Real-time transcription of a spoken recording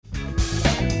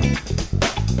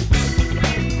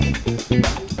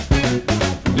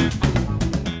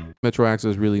Metro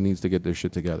Access really needs to get their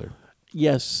shit together.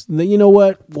 Yes, you know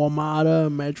what?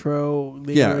 WMATA, Metro,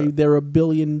 Yeah. they're a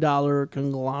billion-dollar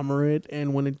conglomerate,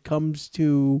 and when it comes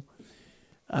to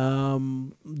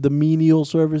the menial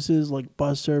services like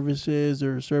bus services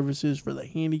or services for the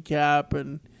handicap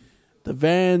and the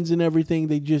vans and everything,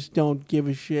 they just don't give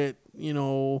a shit. You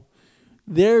know,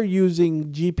 they're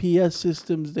using GPS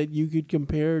systems that you could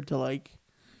compare to like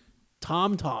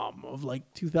TomTom of like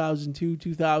 2002,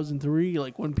 2003,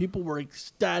 like when people were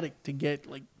ecstatic to get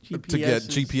like GPS. To get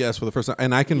GPS for the first time.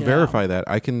 And I can Yeah. verify that.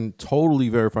 I can totally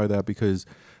verify that because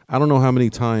I don't know how many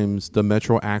times the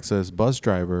Metro Access bus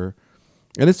driver,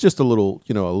 and it's just a little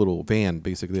van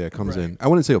basically that comes in. I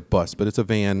wouldn't say a bus, but it's a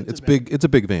van. It's big. It's a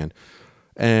big van.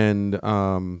 And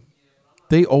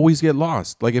they always get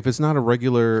lost. Like if it's not a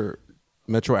regular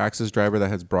Metro Access driver that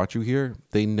has brought you here,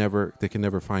 they can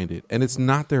never find it. And it's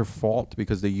not their fault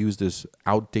because they use this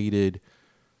outdated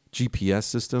GPS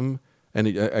system. And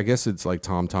I guess it's like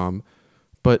TomTom.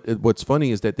 But what's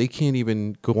funny is that they can't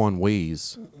even go on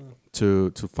Waze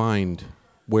to find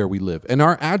where we live. And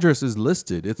our address is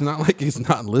listed. It's not like it's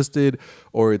not listed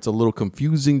or it's a little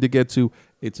confusing to get to.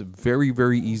 It's very,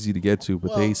 very easy to get to,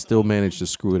 but they still manage to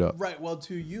screw it up. Right. Well,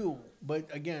 to you, but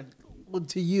again,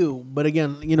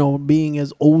 you know, being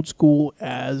as old school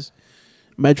as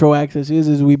Metro Access is,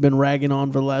 as we've been ragging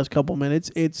on for the last couple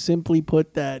minutes, it's simply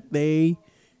put that they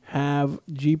have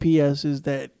GPSs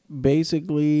that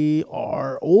basically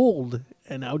are old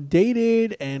and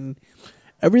outdated and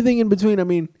everything in between. I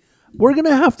mean, we're going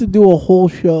to have to do a whole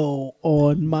show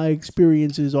on my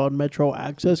experiences on Metro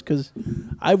Access because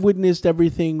I've witnessed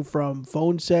everything from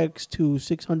phone sex to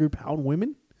 600-pound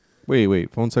women.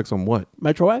 Wait. Phone sex on what?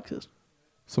 Metro Access.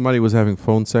 Somebody was having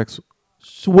phone sex.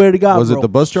 Swear to God, Was bro. it the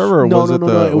bus driver or No, was no, it no,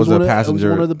 the no. It was it a one passenger? It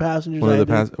was one of the passengers. One of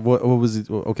the what was it?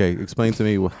 Okay, explain to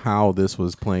me how this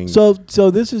was playing. So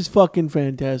this is fucking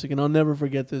fantastic, and I'll never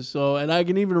forget this. So, and I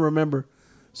can even remember.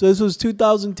 So this was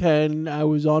 2010. I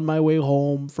was on my way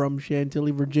home from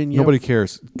Chantilly, Virginia. Nobody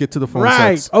cares. Get to the phone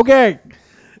Right. sex. Okay.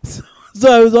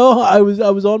 So I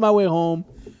was on my way home,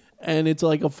 and it's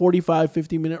like a 45,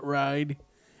 50-minute ride.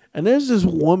 And there's this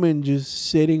woman just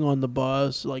sitting on the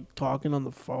bus, like talking on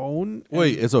the phone.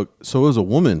 Wait, so it was a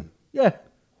woman Yeah.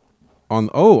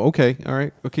 Okay. All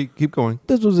right. Okay, keep going.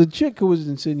 This was a chick who was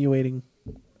insinuating.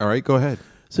 All right, go ahead.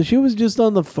 So she was just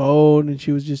on the phone and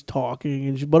she was just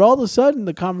talking, but all of a sudden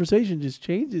the conversation just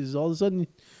changes. All of a sudden,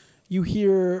 you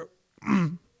hear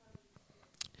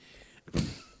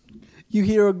you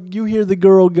hear the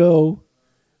girl go,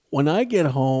 "When I get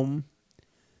home,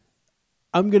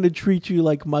 I'm gonna treat you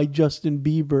like my Justin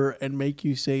Bieber and make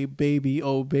you say baby,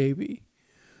 oh baby."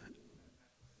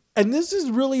 And this is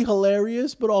really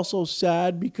hilarious, but also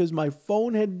sad because my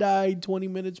phone had died 20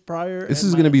 minutes prior. This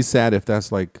is going to be sad if that's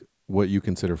like what you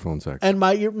consider phone sex. And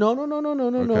my ear, no,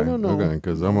 Okay,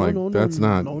 because I'm like, that's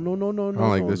not. no, I'm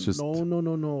like, that's just.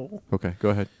 no. Okay, go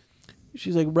ahead.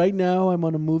 She's like, right now I'm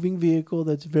on a moving vehicle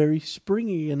that's very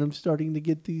springy, and I'm starting to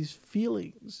get these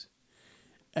feelings,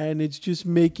 and it's just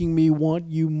making me want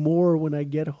you more when I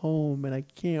get home, and I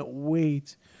can't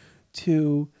wait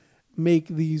to make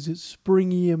these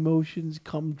springy emotions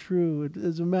come true.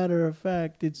 As a matter of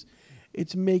fact, it's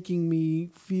making me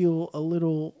feel a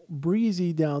little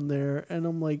breezy down there, and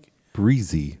I'm like,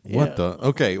 breezy. What the?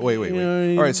 Okay, wait. You know what I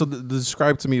mean? All right, so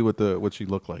describe to me what she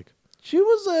looked like. She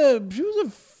was a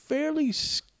fairly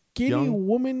skinny Young?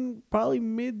 woman, probably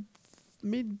mid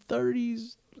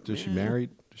 30s. Is she married?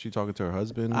 Is she talking to her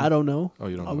husband? I don't know. Oh,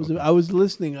 you don't know. I was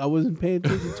listening. I wasn't paying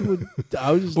attention to it.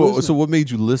 I was just Well, listening. so what made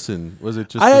you listen? Was it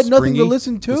just I the had nothing to springy-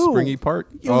 listen to. The springy part?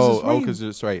 It was the springy- because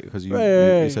it's right. Because you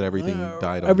Right. said everything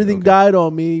died on Everything you. Okay. died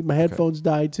on me. My headphones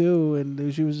died too,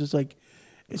 and she was just like.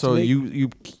 So you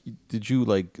did you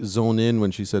like zone in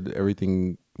when she said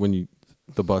everything when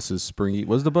the bus is springy?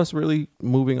 Was the bus really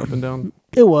moving up and down?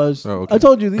 It was. Oh, okay. I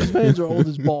told you these fans are old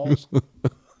as balls.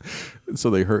 So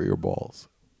they hurt your balls.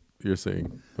 You're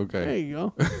saying okay. There you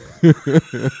go.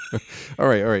 All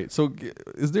right. So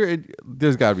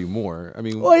there's got to be more. I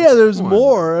mean, Oh yeah, there's come on.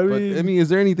 more. I But, mean, is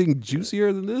there anything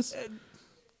juicier than this?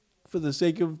 for the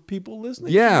sake of people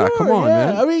listening. Yeah, Sure, come on, yeah.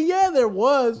 man. I mean, yeah, there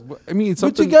was. I mean, But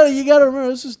something. you gotta remember,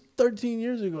 this is 13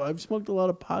 years ago. I've smoked a lot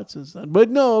of pot since then. But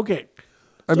no, okay.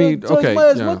 So okay.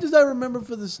 As yeah. much as I remember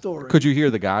for the story. Could you hear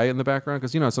the guy in the background?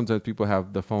 Because sometimes people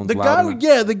have the phones the loud. guy,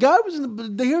 yeah, the guy was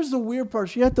in the. Here's the weird part.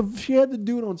 She had the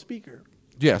dude on speaker.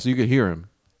 Yeah, so you could hear him.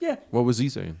 Yeah, What was he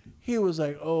saying? he was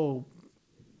like, "Oh,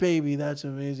 baby, that's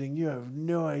amazing. You have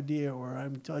no idea where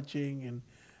I'm touching, and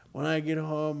when I get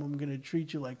home, I'm gonna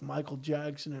treat you like Michael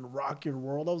Jackson and rock your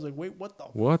world." I was like, "Wait, what the?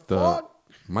 What fuck?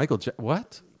 the? Michael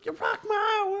what? You rock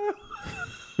my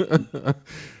world."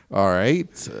 All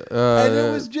right. And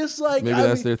it was just like maybe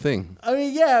that's their thing. I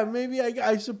mean, yeah, maybe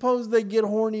I suppose they get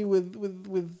horny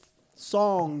with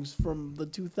songs from the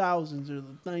 2000s or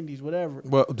the 90s, whatever.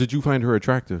 Well, did you find her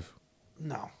attractive?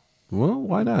 No. Well,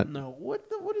 why not? No. What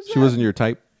is that? She wasn't your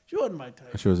type? She wasn't my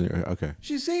type. She wasn't your okay.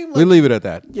 She seemed like... We leave it at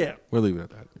that. Yeah. We'll leave it at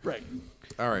that. Right.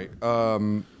 All right.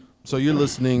 So you're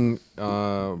listening.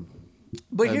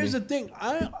 But here's the thing.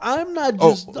 I'm not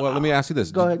just... Oh, well, let me ask you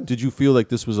this. Go ahead. Did you feel like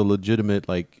this was a legitimate,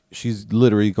 like, she's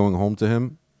literally going home to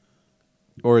him?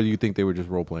 Or do you think they were just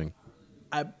role-playing?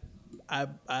 I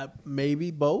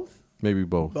maybe both. Maybe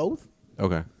both. Both.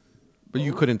 Okay. But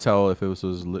you couldn't tell if it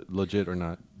was legit or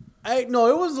not? No,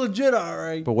 it was legit, all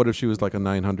right. But what if she was like a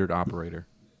 900 operator?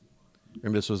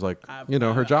 And this was like,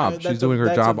 her job. She's doing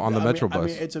her job on the Metro bus. I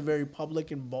mean, it's a very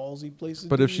public and ballsy place to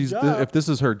but do if she's your job. if this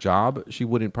is her job, she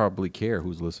wouldn't probably care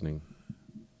who's listening.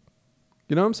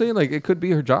 You know what I'm saying? Like, it could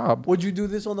be her job. Would you do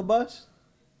this on the bus?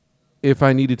 If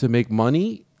I needed to make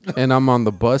money and I'm on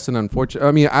the bus and unfortunately,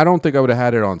 I mean, I don't think I would have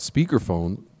had it on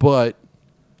speakerphone, but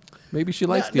maybe she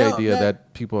likes the idea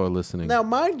that people are listening. Now,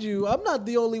 mind you, I'm not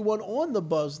the only one on the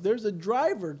bus. There's a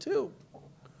driver, too.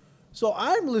 So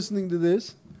I'm listening to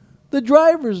this. The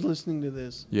driver's listening to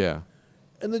this. Yeah.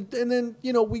 And then,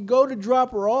 we go to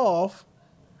drop her off.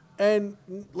 And,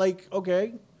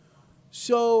 okay.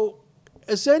 So,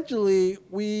 essentially,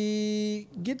 we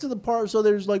get to the part. So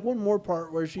there's, one more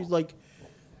part where she's like,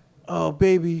 oh,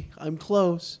 baby, I'm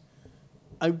close.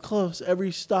 I'm close.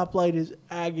 Every stoplight is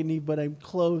agony, but I'm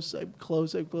close. I'm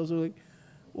close. I'm close. I'm like,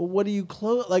 well, what are you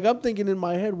close? Like, I'm thinking in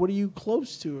my head, what are you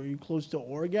close to? Are you close to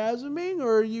orgasming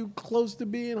or are you close to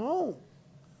being home?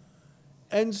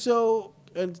 And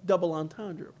double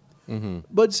entendre. Mm-hmm.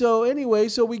 But so anyway,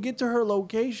 so we get to her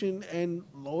location and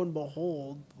lo and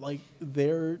behold,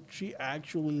 there she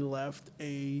actually left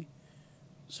a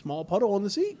small puddle on the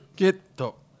seat.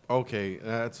 Okay,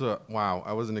 that's wow.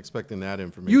 I wasn't expecting that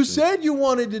information. You said you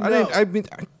wanted to know.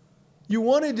 You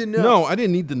wanted to know. No, I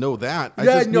didn't need to know that. I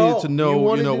just needed to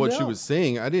know, what she was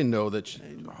saying. I didn't know that.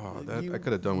 I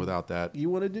could have done without that. You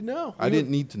wanted to know. I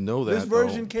didn't need to know that. This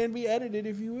version can be edited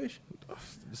if you wish.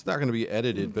 It's not going to be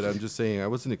edited, but I'm just saying I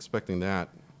wasn't expecting that.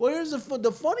 Well, here's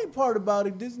the funny part about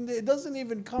it. It doesn't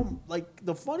even come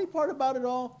the funny part about it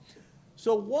all.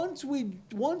 So once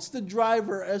the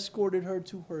driver escorted her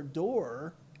to her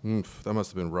door. That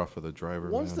must have been rough for the driver.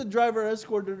 Once the driver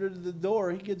escorted her to the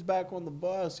door, he gets back on the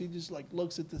bus. He just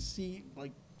looks at the seat,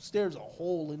 stares a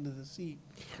hole into the seat.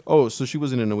 Oh, so she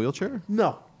wasn't in a wheelchair?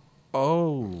 No.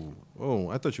 Oh,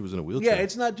 I thought she was in a wheelchair. Yeah,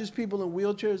 it's not just people in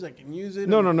wheelchairs that can use it.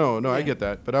 No, yeah. I get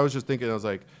that. But I was just thinking,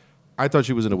 I thought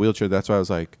she was in a wheelchair. That's why I was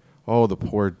like, oh, the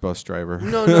poor bus driver.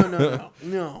 No.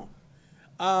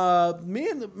 Me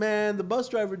and the bus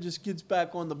driver just gets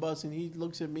back on the bus and he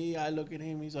looks at me. I look at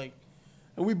him. He's like,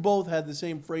 and we both had the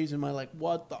same phrase in mind,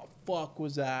 what the fuck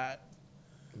was that?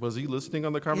 Was he listening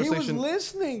on the conversation? He was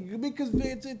listening because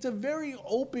it's a very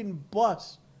open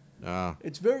bus.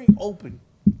 It's very open.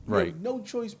 Right. You have no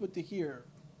choice but to hear.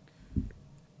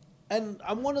 And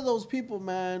I'm one of those people,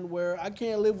 man, where I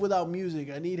can't live without music.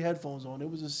 I need headphones on. It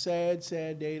was a sad,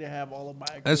 sad day to have all of my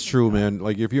equipment. That's true, man.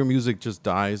 Like, if your music just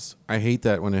dies, I hate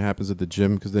that when it happens at the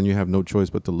gym because then you have no choice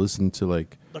but to listen to,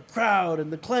 the crowd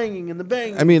and the clanging and the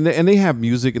banging. I mean, and they have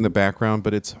music in the background,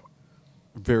 but it's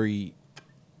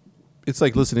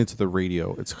like listening to the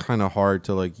radio. It's kind of hard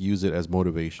to, use it as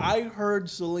motivation. I heard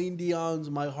Celine Dion's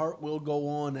My Heart Will Go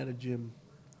On at a gym.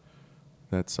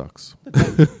 That sucks.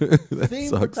 The theme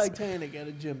for Titanic at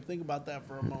a gym. Think about that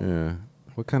for a moment. Yeah.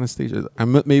 What kind of station?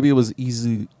 Maybe it was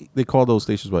easy. They call those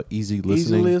stations easy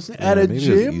listening. Easy listening at a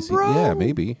gym, bro. Yeah,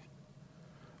 maybe.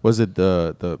 Was it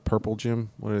the purple gym?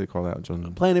 What do they call that,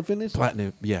 John? Planet Fitness.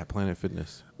 Planet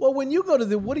Fitness. Well, when you go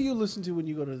to what do you listen to when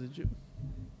you go to the gym?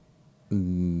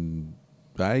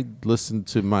 I listen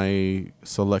to my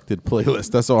selected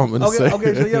playlist. That's all I'm going to say.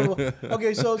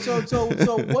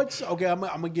 So what's okay? I'm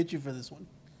gonna get you for this one.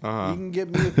 You can get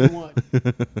me if you want.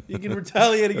 You can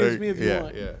retaliate against me if you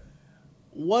want. Yeah.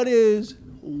 What is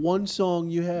one song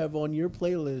you have on your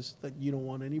playlist that you don't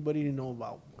want anybody to know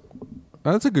about?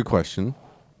 That's a good question.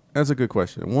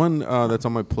 One that's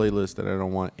on my playlist that I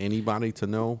don't want anybody to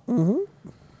know. Mm-hmm.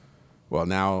 Well,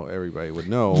 now everybody would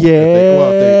know.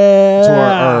 Yeah. To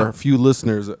our few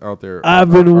listeners out there.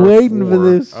 I've been waiting for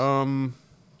this. Trying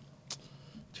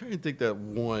to think that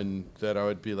one that I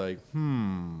would be like,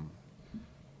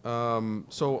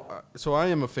 So I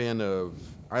am a fan of.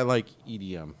 I like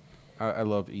EDM. I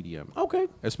love EDM. Okay.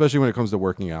 Especially when it comes to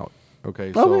working out.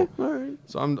 Okay. All right.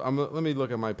 So let me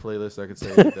look at my playlist. I could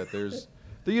say that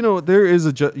There is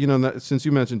since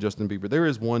you mentioned Justin Bieber, there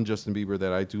is one Justin Bieber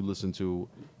that I do listen to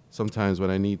sometimes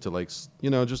when I need to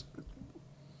just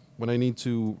when I need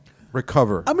to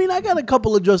recover. I mean, I got a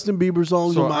couple of Justin Bieber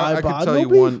songs on my iPod. I could tell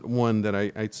you one that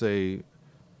I'd say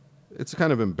it's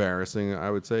kind of embarrassing, I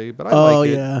would say, but I like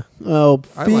it. Oh, yeah.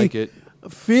 I like it.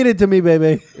 Feed it to me,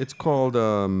 baby. It's called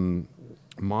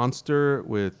Monster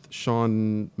with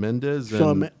Shawn Mendes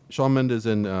and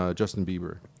Justin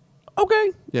Bieber.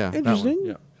 Okay. Yeah. Interesting.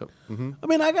 Yeah. Yep. Mm-hmm. I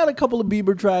mean, I got a couple of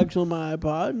Bieber tracks on my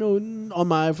iPod. No, on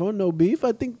my iPhone. No beef.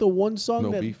 I think the one song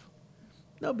No beef.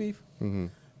 Mm-hmm.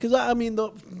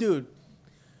 Because dude.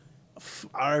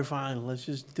 All right, fine. Let's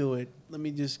just do it. Let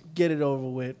me just get it over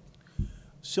with.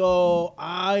 So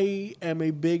I am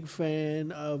a big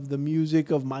fan of the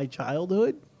music of my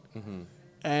childhood. Mm-hmm.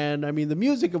 And, the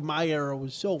music of my era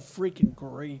was so freaking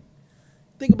great.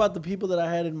 Think about the people that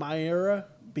I had in my era.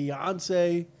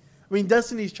 Beyonce.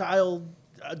 Destiny's Child,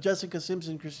 Jessica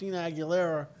Simpson, Christina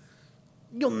Aguilera.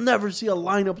 You'll never see a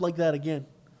lineup like that again.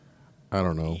 I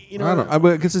don't know.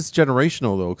 I guess it's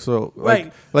generational, though. So,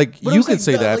 right. Like you could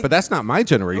say that, but that's not my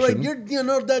generation.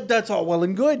 That's all well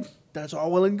and good. That's all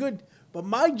well and good. But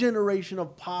my generation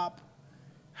of pop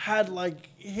had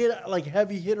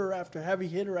heavy hitter after heavy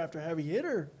hitter after heavy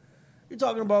hitter. You're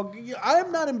talking about.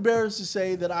 I'm not embarrassed to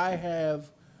say that I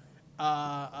have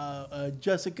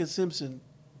Jessica Simpson.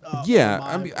 I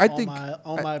think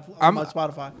on my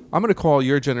Spotify. I'm going to call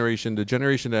your generation the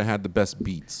generation that had the best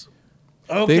beats.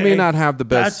 Okay. They may not have the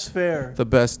best. That's fair. The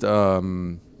best.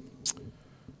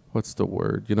 What's the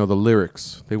word? The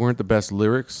lyrics. They weren't the best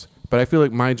lyrics, but I feel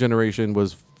like my generation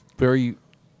was very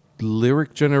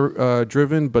lyric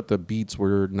driven, but the beats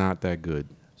were not that good.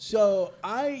 So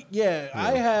I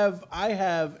have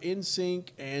NSYNC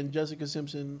and Jessica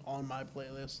Simpson on my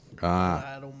playlist.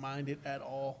 I don't mind it at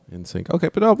all. NSYNC, okay,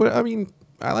 but I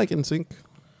like NSYNC.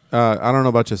 I don't know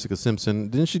about Jessica Simpson.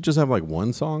 Didn't she just have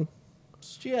one song?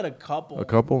 She had a couple. A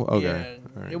couple? Okay. Yeah,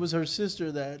 right. It was her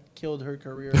sister that killed her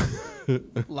career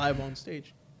live on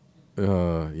stage.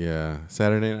 Yeah,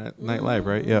 Saturday Night Live,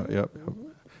 right? Yep.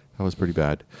 That was pretty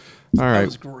bad. All right, that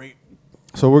was great.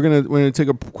 So we're gonna take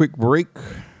a quick break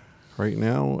right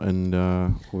now, and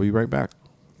we'll be right back.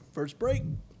 First break.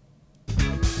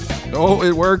 Oh,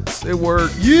 it works! It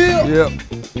works! Yeah. Yep.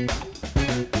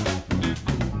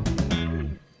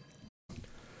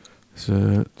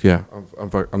 So yeah,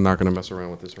 I'm not gonna mess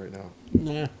around with this right now.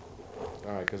 Nah.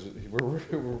 All right, because we're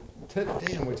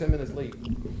 10 minutes late.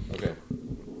 Okay.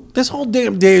 This whole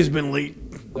damn day has been late.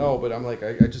 No, but I'm like,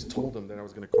 I just told him that I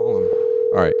was going to call him.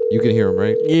 All right. You can hear him,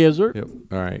 right? Yes, sir. Yep.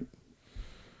 All right.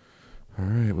 All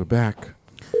right. We're back.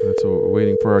 That's what we're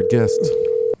waiting for our guest.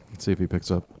 Let's see if he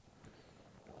picks up.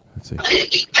 Let's see.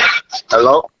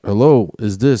 Hello? Hello.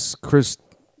 Is this Chris?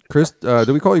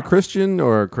 Do we call you Christian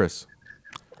or Chris?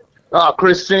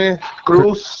 Christian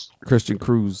Cruz. Christian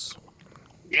Cruz.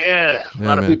 Yeah. A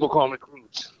lot of people call me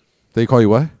Cruz. They call you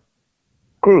what?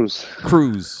 Cruz.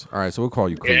 Cruz. All right. So we'll call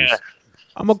you Cruz. Yeah.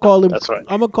 I'm gonna call him. That's right.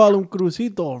 I'm gonna call him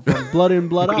Cruzito from Blood In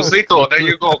Blood Out. Cruzito, there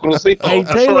you go, Cruzito. A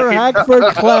Taylor Hackford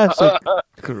classic.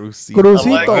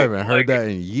 Cruzito. I haven't heard that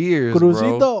in years,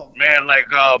 Cruzito. Bro. Man, like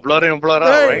Blood In Blood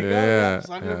Out, right? Yeah.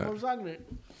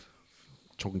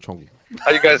 Chong.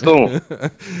 How you guys doing?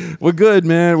 We're good,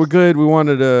 man. We're good. We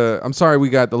wanted to. I'm sorry we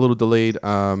got a little delayed.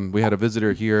 We had a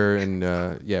visitor here, and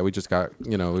we just got.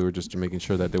 We were just making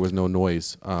sure that there was no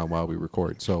noise while we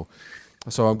record. So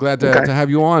I'm glad to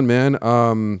have you on, man.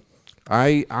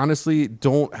 I honestly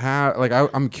don't have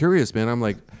I'm curious, man. I'm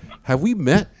like, have we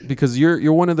met? Because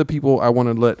you're one of the people I want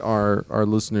to let our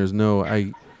listeners know.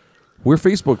 We're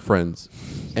Facebook friends,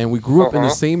 and we grew up in the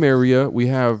same area. We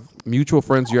have mutual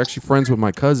friends. You're actually friends with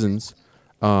my cousins,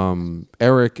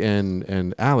 Eric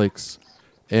and Alex.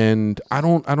 And I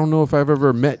don't know if I've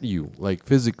ever met you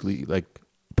physically,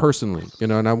 personally,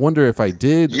 and I wonder if I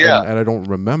did, and I don't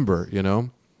remember,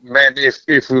 Man, if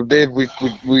we did, we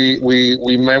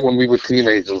met when we were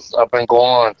teenagers. I've been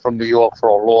gone from New York for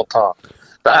a long time.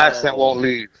 The accent won't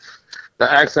leave.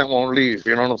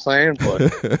 You know what I'm saying?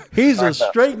 But he's a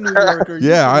straight New Yorker.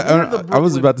 Yeah, I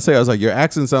was about to say. I was like, your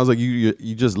accent sounds like you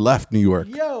just left New York.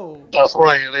 Yo, that's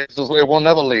right. It will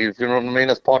never leave. You know what I mean?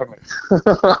 That's part of me.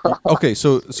 Okay,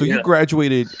 so you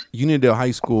graduated Uniondale High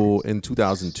School in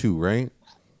 2002, right?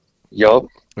 Yup.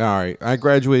 All right, I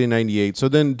graduated in '98. So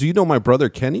then, do you know my brother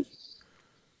Kenny?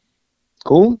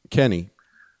 Who? Kenny.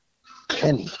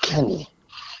 Kenny.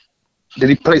 Did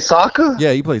he play soccer?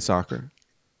 Yeah, he played soccer.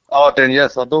 Oh, then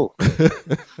yes, I do.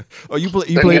 Oh, you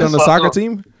played on the soccer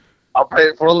team? I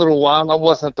played for a little while. I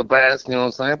wasn't the best, you know what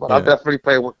I'm saying? But I definitely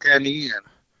played with Kenny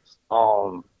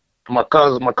and my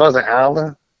cousin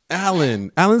Alan.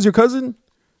 Alan. Alan's your cousin?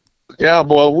 Yeah,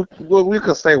 boy, we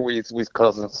could say we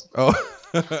cousins. Oh.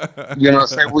 You know what I'm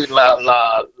saying? We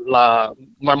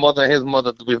my mother and his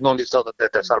mother, we've known each other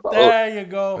that Salvador. There you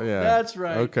go. Yeah. That's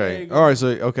right. Okay. All right. So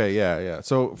yeah.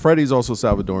 So Freddy's also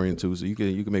Salvadorian too, so you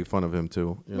can make fun of him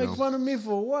too. Make fun of me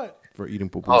for what? For eating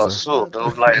pupusa. Oh, shoot,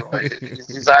 dude, like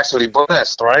he's actually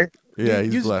blessed, right? Yeah,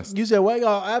 he's blessed. You said,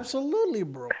 "Well, absolutely,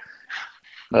 bro."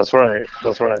 That's right.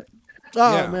 That's right.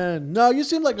 Oh Yeah. man, no, you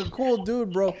seem like a cool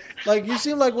dude, bro. Like you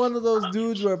seem like one of those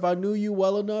dudes where if I knew you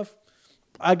well enough,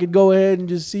 I could go ahead and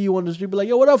just see you on the street, be like,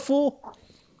 "Yo, what up, fool?"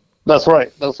 That's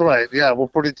right. That's right. Yeah, we're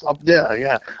pretty.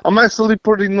 Yeah. I'm actually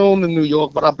pretty known in New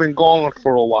York, but I've been gone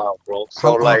for a while, bro.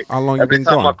 So how long you every been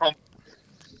time gone? I come,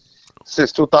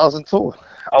 since 2002,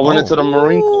 I went into the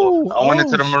Marine Corps. I went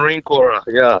into the Marine Corps.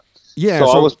 Yeah. Yeah. So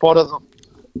I was part of the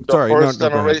first go ahead.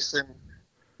 generation.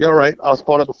 You're right. I was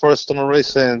part of the first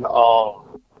generation.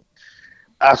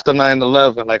 After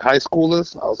 9/11, like high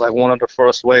schoolers, I was like one of the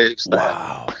first waves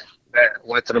that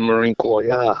went to the Marine Corps.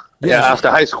 Yeah.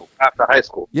 After high school.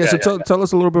 Yeah. So tell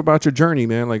us a little bit about your journey,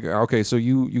 man. Like, okay, so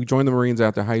you joined the Marines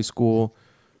after high school.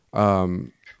 A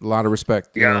lot of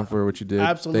respect, you know, for what you did.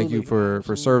 Absolutely. Thank you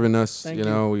for serving us. Thank you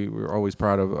know, we're always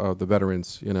proud of the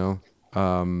veterans. You know.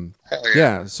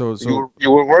 Yeah. So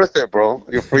you were worth it, bro.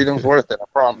 Your freedom's worth it. I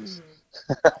promise.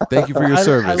 thank you for your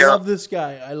service. I love this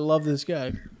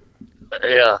guy.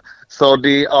 Yeah. So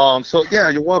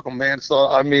you're welcome, man. So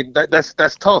I mean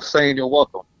that's tough saying you're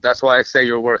welcome. That's why I say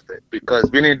you're worth it, because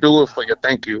we didn't do it for your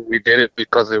thank you. We did it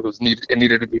because it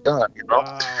needed to be done, you know.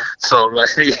 Wow. So like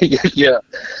yeah.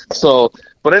 So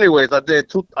but anyways, I did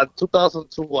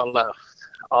 2002 I left.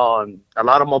 A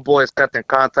lot of my boys kept in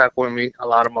contact with me, a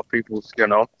lot of my peoples, you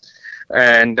know.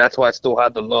 And that's why I still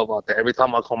have the love out there. Every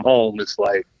time I come home, it's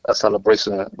like a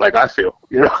celebration. Like I feel,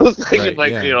 you know, it's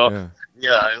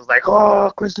like, oh,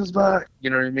 Christian's back. You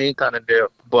know what I mean, kind of deal.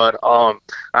 But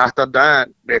after that,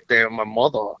 my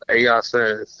mother, ella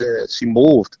said she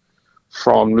moved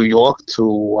from New York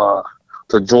to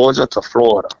Georgia to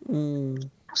Florida.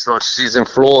 So she's in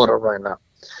Florida right now.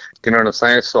 You know what I'm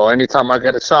saying? So anytime I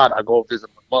get a shot, I go visit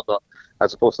my mother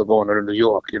as opposed to going to New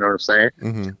York. You know what I'm saying?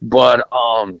 Mm-hmm. But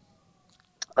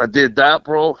I did that,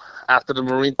 bro. After the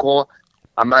Marine Corps,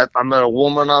 I met a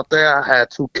woman out there. I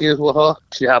had 2 kids with her.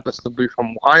 She happens to be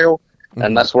from Ohio,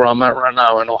 and that's where I'm at right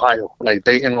now in Ohio, like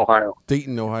Dayton, Ohio.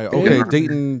 Dayton, Ohio. Okay,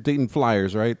 Dayton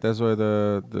Flyers, right? That's where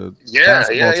the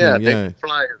basketball team. Dayton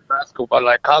Flyers basketball,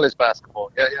 like college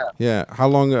basketball. Yeah. How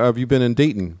long have you been in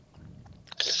Dayton?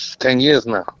 10 years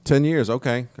now. 10 years.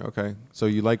 Okay. So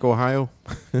you like Ohio?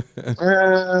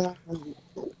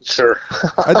 Sure.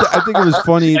 I think it was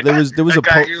funny. There was a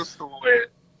got used to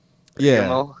it. Yeah. You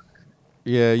know?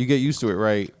 Yeah, you get used to it,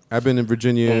 right? I've been in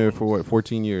Virginia for what,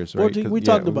 14 years, right? 14, we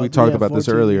talked about this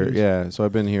 14 earlier. years. Yeah, so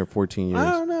I've been here 14 years.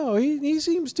 I don't know. He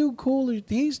seems too cool.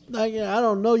 He's like, I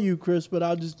don't know you, Chris, but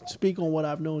I'll just speak on what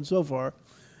I've known so far.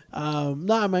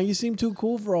 Nah, man, you seem too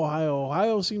cool for Ohio.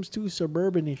 Ohio seems too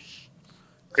suburbanish.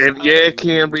 It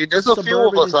can be. There's a few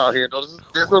of us out here.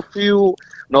 There's a few.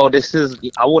 No,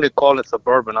 I wouldn't call it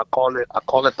suburban. I call it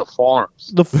the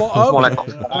farms. The farm. More like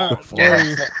a farm.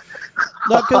 Yeah.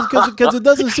 No, because it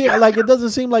doesn't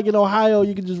seem like in Ohio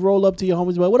you can just roll up to your homies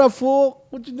and be like, "What up, fool?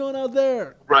 What you doing out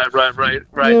there?" Right.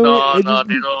 You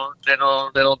know, They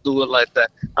don't do it like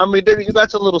that. I mean, you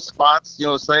got your little spots. You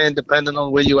know what I'm saying? Depending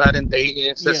on where you at in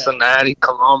Dayton, Cincinnati,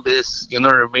 Columbus. You know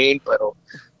what I mean? But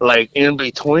like in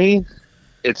between,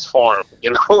 it's farm.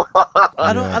 You know.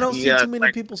 I don't see too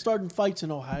many people starting fights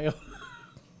in Ohio.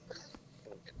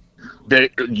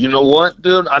 You know what,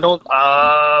 dude? I don't.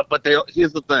 But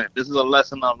here's the thing. This is a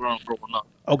lesson I've learned growing up.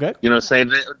 Okay. You know what I'm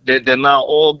saying? They're not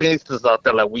all gangsters out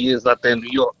there like we is out there in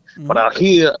New York. Mm-hmm. But out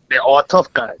here, they're all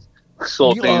tough guys.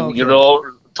 So you know,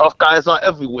 tough guys are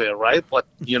everywhere, right? But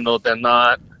you know, they're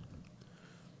not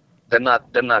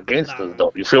gangsters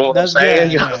though. You feel what I'm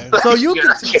saying? Yeah. So you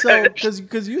can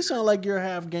because you sound like you're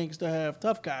half gangster, half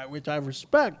tough guy, which I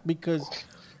respect because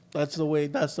that's the way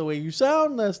you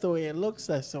sound. That's the way it looks.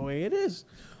 That's the way it is.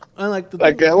 I like the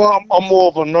well, I'm more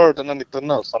of a nerd than anything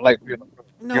else. I like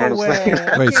No you know way.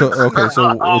 Wait,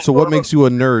 so what makes you a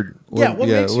nerd? What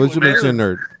makes you a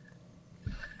nerd?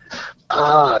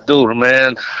 Dude,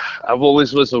 man, I've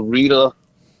always was a reader.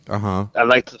 I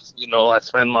like to, I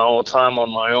spend my own time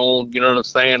on my own. You know what I'm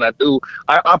saying? I do.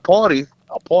 I party.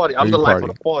 I'm the life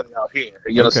of the party out here.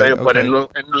 You know what I'm saying? But in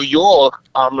New York,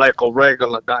 I'm like a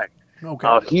regular guy. Okay.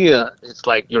 Out here, it's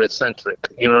like you're eccentric.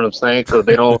 You know what I'm saying? Because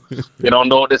they don't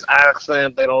know this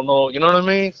accent. They don't know. You know what I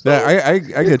mean? So, yeah, I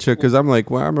get you because I'm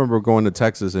like, well, I remember going to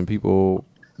Texas and people,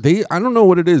 I don't know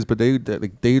what it is, but they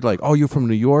like, oh, you're from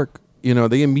New York.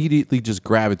 they immediately just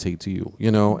gravitate to you,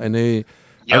 and they.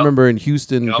 I Yep. remember in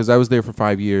Houston Yep. because I was there for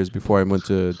 5 years before I went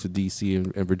to DC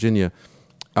and Virginia.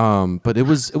 But it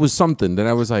was something that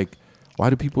I was like,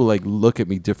 why do people like look at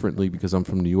me differently because I'm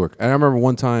from New York? And I remember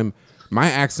one time my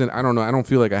accent, I don't know, I don't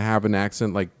feel like I have an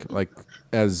accent like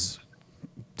as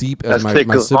deep as That's thick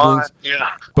my as mine. siblings.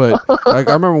 Yeah. But like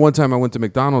I remember one time I went to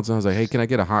McDonald's and I was like, hey, can I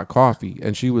get a hot coffee?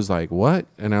 And she was like, what?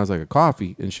 And I was like, a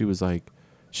coffee. And she was like,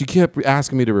 she kept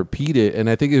asking me to repeat it, and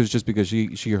I think it was just because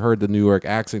she heard the New York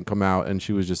accent come out, and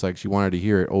she was just like she wanted to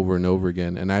hear it over and over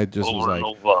again. And I just was Over like,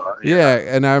 and over. yeah.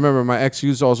 And I remember my ex, she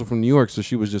was also from New York, so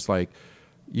she was just like,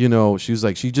 she was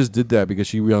like, she just did that because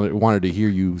she really wanted to hear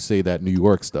you say that New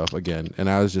York stuff again. And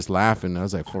I was just laughing. I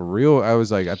was like, for real? I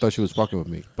was like, I thought she was fucking with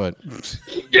me, but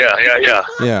Yeah.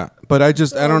 yeah. But I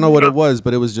don't know what it was,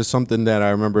 but it was just something that I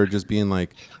remember just being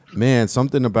like, man,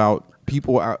 something about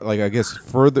people like I guess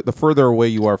the further away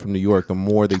you are from New York, the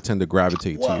more they tend to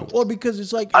gravitate to you. Well, because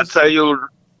it's like I tell you,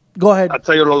 go ahead. los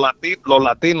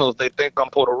Latinos, they think I'm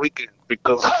Puerto Rican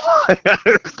because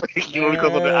because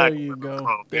of the There accent. you go.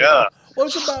 Yeah. Well,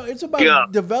 it's about Yeah.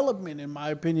 development, in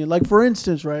my opinion. Like for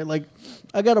instance, right? Like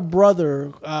I got a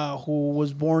brother who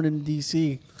was born in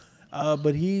D.C.,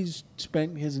 but he's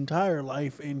spent his entire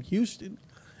life in Houston,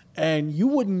 and you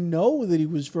wouldn't know that he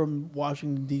was from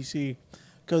Washington D.C.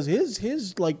 because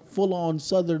his like full on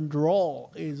Southern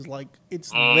drawl is like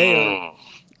it's there.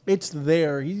 It's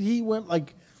there. He went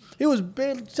like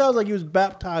it sounds like he was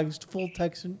baptized full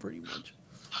Texan pretty much.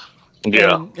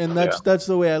 Yeah. And that's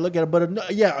the way I look at it. But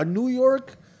a New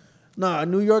York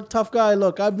tough guy.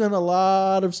 Look, I've done a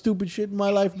lot of stupid shit in my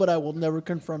life, but I will never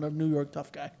confront a New York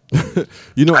tough guy. I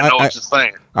know what you're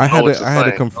saying. I had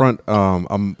to confront.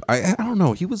 I don't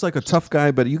know. He was like a tough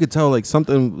guy, but you could tell like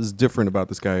something was different about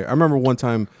this guy. I remember one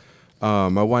time,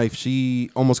 my wife, she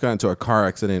almost got into a car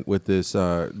accident with this,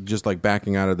 just like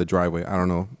backing out of the driveway. I don't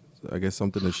know. I guess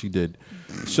something that she did.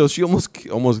 So she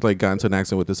almost like got into an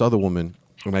accident with this other woman,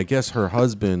 and I guess her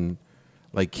husband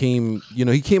like came.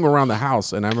 He came around the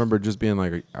house, and I remember just being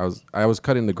like, I was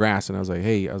cutting the grass, and I was like,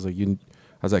 hey, I was like,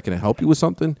 can I help you with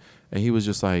something? And he was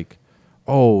just like,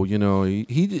 oh,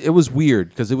 it was weird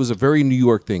because it was a very New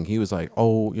York thing. He was like,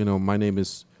 oh, my name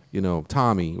is,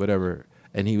 Tommy, whatever.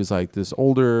 And he was like this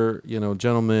older,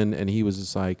 gentleman, and he was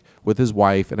just like with his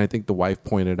wife, and I think the wife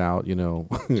pointed out,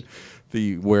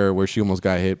 the where she almost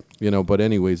got hit, But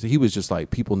anyways, he was just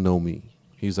like, people know me.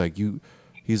 He's like,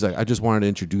 I just wanted to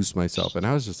introduce myself, and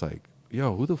I was just like,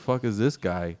 yo, who the fuck is this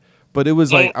guy? But it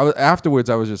was like afterwards,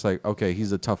 I was just like, okay,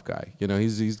 he's a tough guy.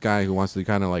 He's a guy who wants to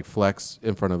kind of like flex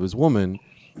in front of his woman.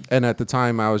 And at the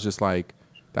time, I was just like,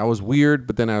 that was weird.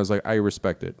 But then I was like, I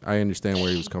respect it. I understand where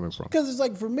he was coming from. Because it's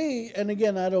like for me, and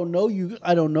again, I don't know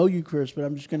you, Chris, but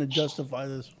I'm just gonna justify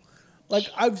this. Like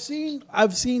I've seen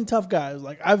tough guys.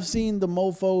 Like I've seen the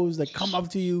mofo's that come up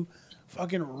to you,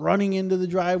 fucking running into the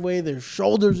driveway. Their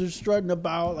shoulders are strutting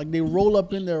about, like they roll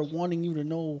up in there wanting you to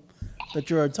know that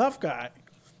you're a tough guy.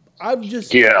 I'm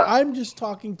just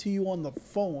talking to you on the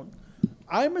phone.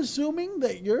 I'm assuming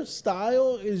that your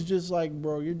style is just like,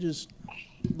 bro, you're just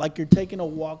like you're taking a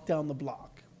walk down the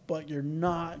block, but you're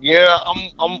not. Yeah,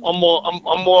 I'm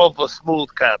more of a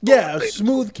smooth cat. Yeah, a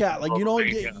smooth cat. Like you don't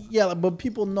but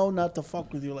people know not to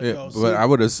fuck with you. Like, yeah, but I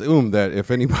would assume that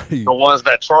if anybody, the ones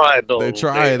that try though,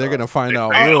 they're gonna find out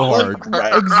real hard.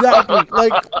 Exactly,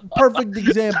 like perfect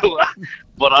example.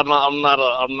 But I'm not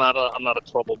a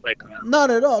troublemaker.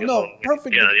 Not at all. No,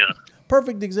 perfect. Yeah.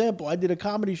 Perfect example. I did a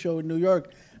comedy show in New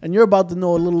York, and you're about to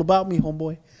know a little about me,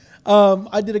 homeboy.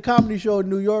 I did a comedy show in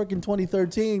New York in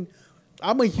 2013.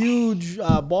 I'm a huge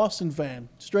Boston fan,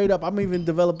 straight up. I'm even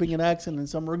developing an accent in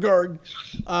some regard,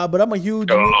 but I'm a huge.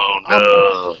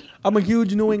 I'm a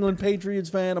huge New England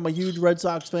Patriots fan. I'm a huge Red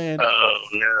Sox fan. Oh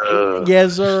no!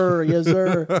 Yes, sir. Yes,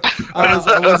 sir.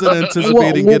 I wasn't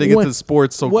anticipating getting into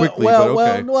sports so quickly, but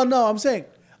okay. Well, no. I'm saying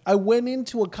I went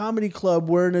into a comedy club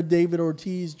wearing a David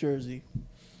Ortiz jersey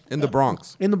in the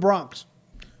Bronx. In the Bronx,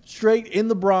 straight in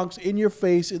the Bronx, in your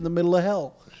face, in the middle of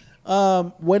hell.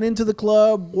 Went into the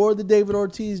club, wore the David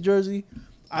Ortiz jersey.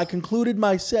 I concluded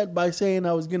my set by saying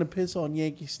I was going to piss on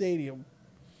Yankee Stadium.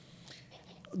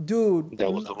 Dude.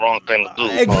 That was the wrong thing to do.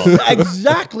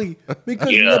 Exactly. Because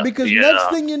Yeah. next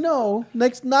thing you know,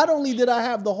 not only did I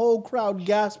have the whole crowd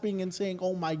gasping and saying,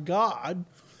 oh my God,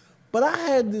 but I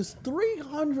had this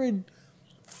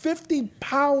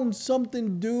 350-pound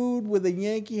something dude with a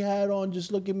Yankee hat on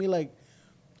just look at me like,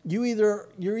 you're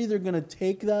either gonna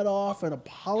take that off and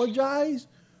apologize,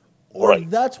 or Right.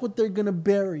 that's what they're gonna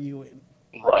bury you in.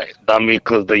 Right. I mean,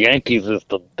 because the Yankees is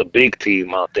the big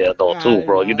team out there, though, too,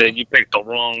 bro. You picked the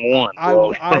wrong one, I,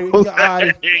 bro.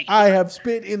 I, I, I have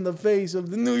spit in the face of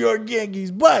the New York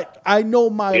Yankees, but I know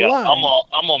my Yeah, line.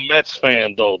 I'm a Mets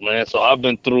fan though, man. So I've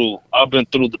been through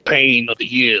the pain of the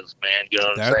years, man. You know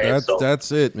what I'm That saying? that's So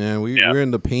that's it, man. yeah. We're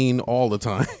in the pain all the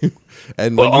time,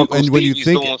 and But Uncle when you Stevie's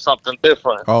think, doing something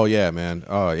different. oh yeah, man,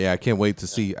 oh yeah, I can't wait to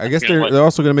see. I I guess can't wait. they're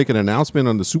also going to make an announcement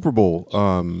on the Super Bowl,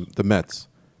 the Mets.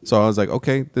 So I was like,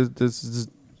 okay, this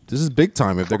is big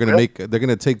time. If Okay. they're going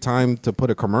to take time to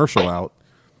put a commercial out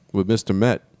with Mr.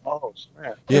 Met. Oh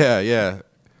man. Yeah, yeah.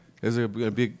 There's a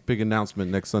big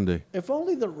announcement next Sunday. If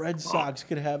only the Red Sox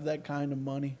could have that kind of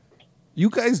money.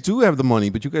 You guys do have the money,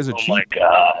 but you guys are Oh cheap. my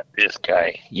God, this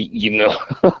guy. You know.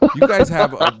 You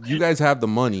guys have the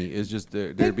money. It's just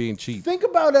they're being cheap. Think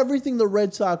about everything the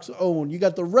Red Sox own. You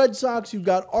got the Red Sox, you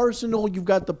got Arsenal, you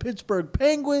got the Pittsburgh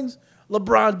Penguins.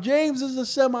 LeBron James is a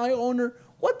semi-owner.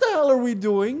 What the hell are we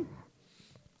doing?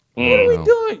 What are we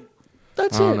doing?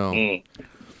 That's I it. don't know.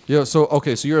 Yeah. So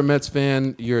okay. So you're a Mets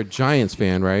fan. You're a Giants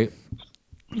fan, right?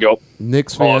 Yup.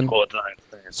 Knicks fan. Hardcore Giants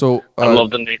fan. So I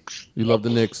love the Knicks. You love the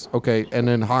Knicks. Okay. And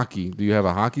then hockey. Do you have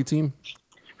a hockey team?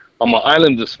 I'm an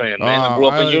Islanders fan, man. I grew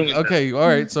up in Union. Okay. All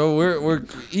right. So we're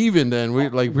even then. We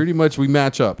like pretty much we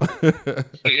match up.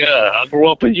 Yeah, I grew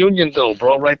up in Union, though,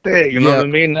 bro. Right there. You know Yeah. what I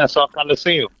mean? That's all kind of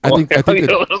see. I think You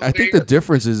know what I'm I think saying? the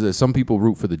difference is that some people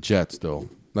root for the Jets though.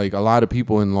 Like a lot of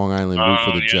people in Long Island root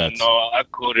for the Jets. No, I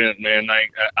couldn't, man.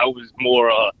 Like I was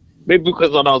more maybe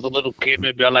because when I was a little kid,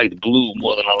 maybe I liked blue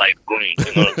more than I liked green.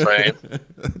 You know what I'm saying?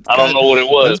 I don't know what it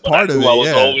was. That's but part I of knew it, I was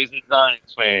yeah. always a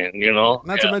Giants fan. You know,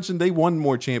 Not to mention they won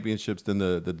more championships than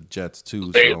the Jets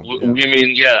too. They, So, we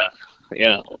mean, yeah.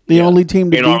 The only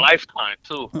team to In our beat lifetime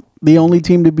too. the only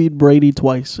team to beat Brady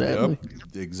twice, sadly.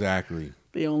 Yep, exactly.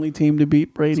 The only team to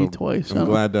beat Brady So twice. I'm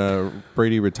glad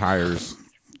Brady retires,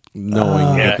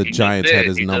 knowing that the he just Giants did. had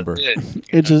his He just number.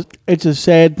 did. It's a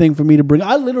sad thing for me to bring.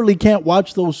 I literally can't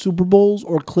watch those Super Bowls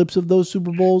or clips of those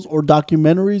Super Bowls or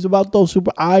documentaries about those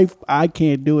Super. I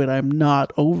can't do it. I'm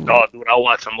not over. Oh, it. dude, I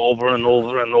watch them over and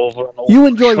over and over and over. You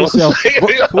enjoy yourself.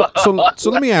 So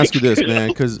let me ask you this, man,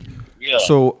 because Yeah.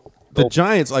 so the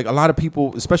Giants, like a lot of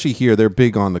people, especially here, they're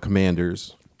big on the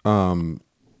Commanders.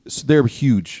 So they're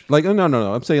huge. Like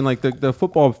no. I'm saying like the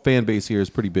football fan base here is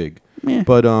pretty big. Yeah.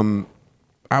 But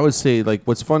I would say like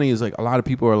what's funny is like a lot of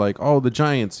people are like, oh, the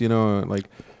Giants, you know, like.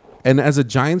 And as a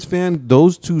Giants fan,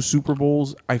 those two Super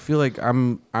Bowls, I feel like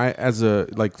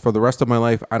for the rest of my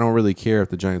life, I don't really care if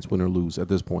the Giants win or lose at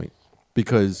this point,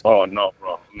 because Oh no,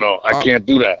 bro, no, I can't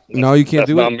do that. no, you can't That's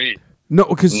do not it. me. No,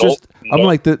 because Nope, I'm nope.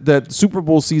 like that Super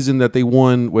Bowl season that they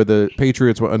won where the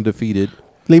Patriots were undefeated.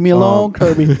 Leave me alone,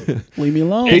 Kirby. Leave me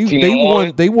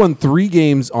alone. They won 3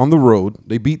 games on the road.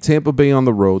 They beat Tampa Bay on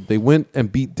the road. They went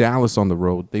and beat Dallas on the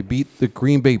road. They beat the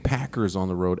Green Bay Packers on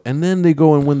the road, and then they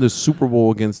go and win the Super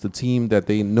Bowl against the team that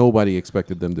nobody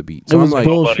expected them to beat. It So I'm was like,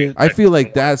 bullshit. I feel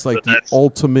like that's like the That's-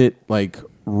 ultimate like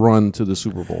run to the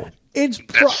Super Bowl. That's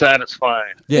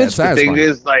satisfying. Yeah, it's The satisfying.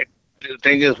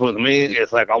 thing is with me,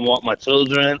 it's like I want my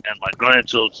children and my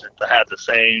grandchildren to have the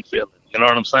same feeling. You know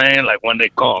what I'm saying? Like when they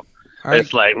come,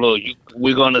 it's like, look,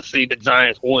 we're gonna see the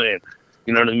Giants win.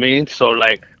 You know what I mean? So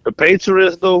like the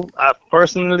Patriots, though, I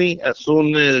personally, as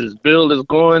soon as Bill is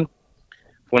going,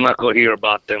 we're not gonna hear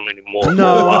about them anymore.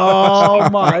 No, oh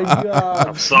my God.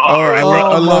 I'm sorry, I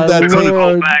bro. love that We're gonna take.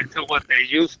 go back to what they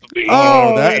used to be.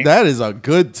 Oh, that is a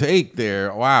good take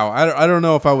there. Wow, I don't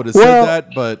know if I would have said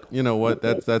that, but you know what?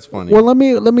 That's funny. Well, let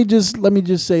me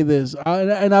just say this,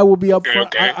 and I will be upfront.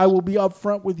 Okay. I will be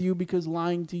upfront with you because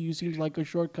lying to you seems like a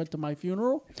shortcut to my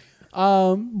funeral.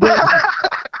 But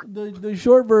the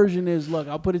short version is, look,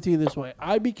 I'll put it to you this way: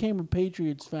 I became a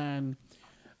Patriots fan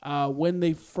when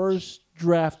they first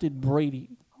drafted Brady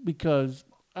because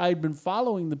I'd been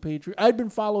following the Patriots. I'd been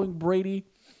following Brady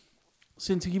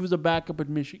since he was a backup at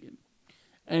Michigan.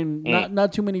 And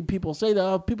not too many people say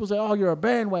that. People say, "Oh, you're a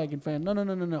bandwagon fan."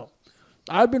 No.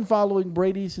 I've been following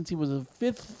Brady since he was a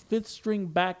fifth string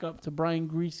backup to Brian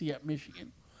Greasy at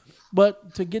Michigan.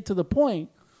 But to get to the point,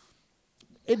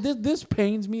 this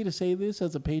pains me to say this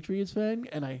as a Patriots fan,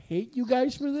 and I hate you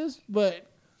guys for this, but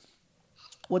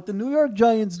what the New York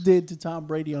Giants did to Tom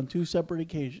Brady on 2 separate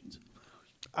occasions,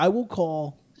 I will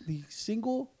call the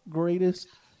single greatest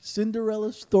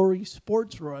Cinderella story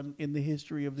sports run in the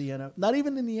history of the NFL. Not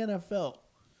even in the NFL,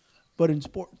 but in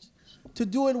sports. To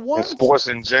do it once, Sports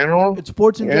in general. it's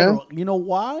sports in general. You know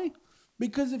why?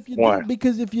 Because if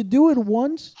you do it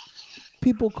once,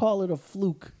 people call it a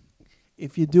fluke.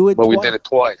 If you do it, But we did it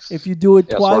twice. If you do it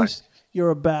That's twice, right.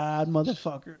 you're a bad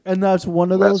motherfucker. And that's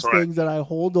one of those That's right. things that I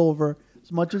hold over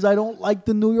As much as I don't like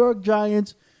the New York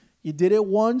Giants, you did it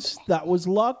once, that was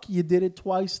luck. You did it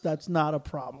twice, that's not a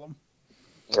problem.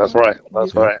 That's right.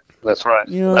 That's right. That's right.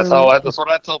 You know That's what I how. mean? That's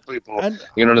what I tell people. And-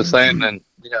 You know what I'm saying? And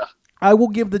yeah. I will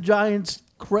give the Giants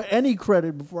any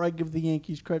credit before I give the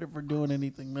Yankees credit for doing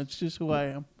anything. That's just who I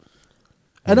am.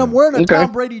 And I'm wearing a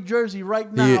Tom Brady jersey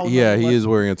right now. He is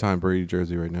wearing a Tom Brady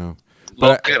jersey right now. No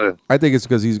But kidding. I think it's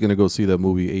because he's going to go see that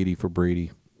movie 80 for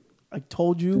Brady. I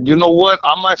told you. You know what?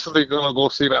 I'm actually gonna go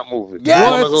see that movie. Yes,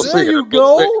 I'm gonna go there see you it.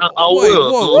 go. I Wait,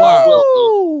 will. whoa, dude. wow. I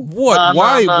will, dude. What?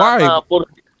 Why? Why? But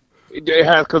it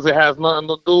has because it has nothing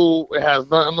to do. It has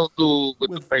nothing to do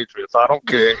with the Patriots. I don't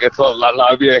care. It's a la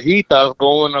viejitas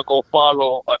going to go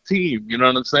follow a team. You know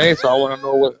what I'm saying? So I want to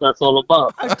know what that's all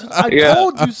about. I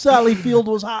told you Sally Field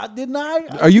was hot, didn't I?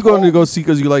 Are you going to go see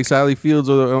because you like Sally Fields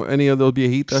or any of those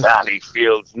viejitas? Sally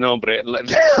Fields, no, but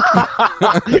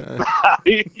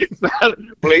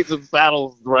Blazing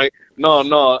Saddles, right? No,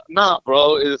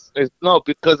 bro. It's no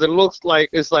because it looks like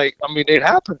it's like I mean it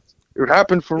happened. It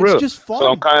happened for real. It's just fun.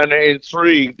 So I'm kind of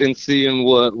intrigued in seeing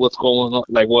what's going on,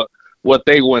 like what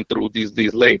they went through.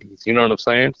 These ladies, you know what I'm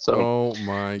saying? So Oh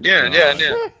my yeah.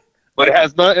 God. But it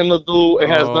has nothing to do. It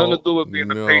has nothing to do with being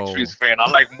no. a Patriots fan. I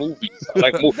like movies. I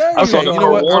like movies. There I you saw go. the You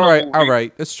know what? Kurt All Warner right, movie. all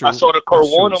right. That's true. I saw the That's Kurt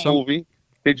true. Warner movie.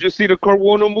 Did you see the Kurt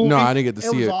Warner movie? No, I didn't get to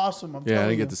It see was it. awesome. I'm Yeah, I telling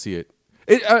didn't you. get to see it.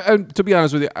 To be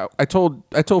honest with you, I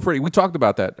told Freddie, we talked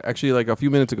about that actually like a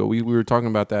few minutes ago. We were talking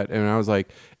about that, and I was like,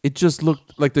 it just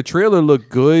looked like the trailer looked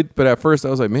good, but at first I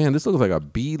was like, man, this looks like a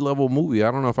B level movie. I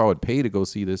don't know if I would pay to go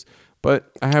see this, but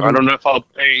I haven't. I don't know if I'll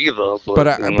pay either. But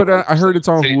I heard it's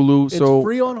on Hulu, It's so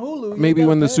free on Hulu. You maybe gotta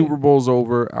when the pay. Super Bowl's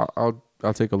over,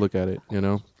 I'll take a look at it. You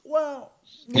know, Well,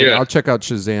 Yeah. I'll check out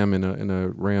Shazam in a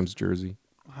Rams jersey.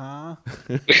 huh?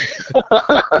 He's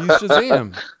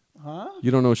Shazam. Huh? You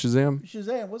don't know Shazam?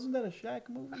 Shazam, wasn't that a Shaq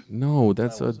movie? No,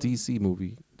 that's a DC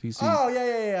movie. DC. Oh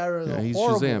yeah. I remember. Yeah, he's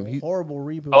horrible, Shazam. horrible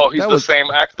reboot. Oh, he's That the was- same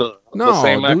actor. No, the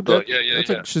same dude, actor. that's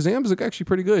Yeah. like Shazam's actually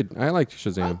pretty good. I like I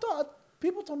Shazam. thought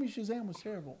people told me Shazam was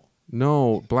terrible.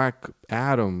 No, Black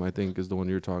Adam, I think, is the one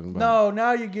you're talking about. No,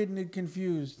 now you're getting it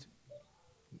confused.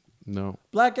 No.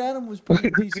 Black Adam was pretty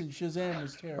decent. Shazam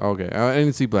was terrible. Okay, I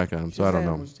didn't see Black Adam, so I don't Shazam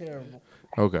know. was terrible.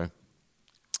 Okay.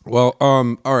 Well,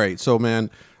 all right. So, man,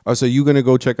 so you gonna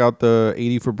go check out the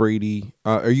 80 for Brady?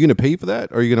 Are you gonna pay for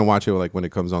that, or are you gonna watch it like when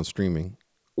it comes on streaming?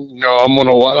 No, I'm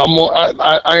gonna watch.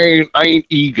 I ain't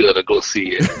eager to go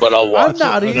see it, but I'll watch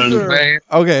not it. You know what I'm either. saying?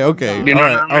 Okay. You know All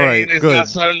right. what I mean? All right. It's Good. not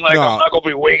something like No. I'm not gonna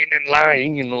be waiting in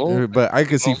line. You know. But I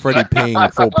could see Freddie paying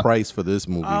full price for this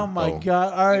movie. Oh my though.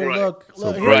 God! All right, Right. look.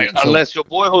 So, here- Right. So- Unless your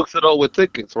boy hooks it up with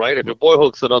tickets, right? If your boy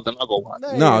hooks it up, then I'll go watch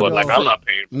There it. No, you But go. like I'm not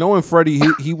paying. Knowing Freddie,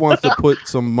 he wants to put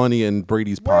some money in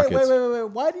Brady's pockets. Wait.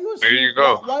 Why do you assume? There you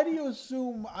go. Why do you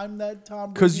assume I'm that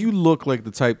Tom? Because Brady? you look like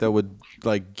the type that would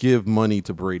like give money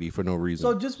to Brady for no reason.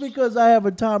 So just because I have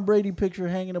a Tom Brady picture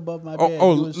hanging above my bed,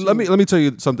 you assume- let me tell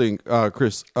you something,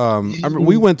 Chris. I remember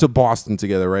we went to Boston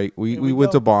together, right? We we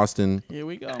went go. to Boston, Here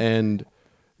we go. and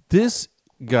this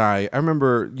guy, I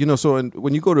remember,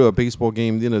 when you go to a baseball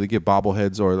game, they give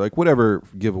bobbleheads or like whatever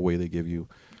giveaway they give you.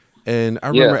 And I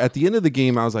remember at the end of the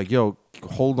game, I was like, "Yo,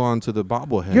 hold on to the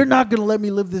bobblehead." You're not gonna let me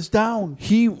live this down.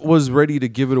 He was ready to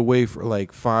give it away for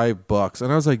like $5,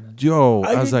 and I was like, "Yo,"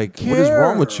 I was didn't like, "What is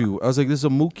wrong with care. you?" I was like, "This is a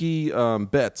Mookie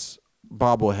Betts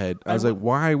bobblehead." I was like,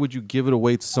 "Why would you give it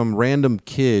away to some random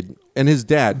kid and his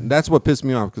dad?" That's what pissed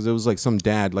me off because it was like some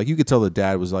dad, like you could tell the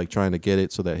dad was like trying to get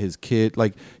it so that his kid,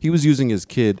 like he was using his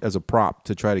kid as a prop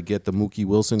to try to get the Mookie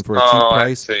Wilson for a cheap Oh, I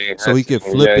price, see. so I he could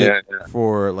see. flip Yeah. it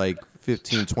for like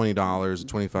 $15, $20,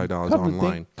 $25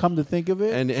 online. Come to think of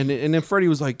it, And then Freddie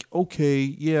was like, "Okay,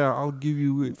 yeah, I'll give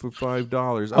you it for $5."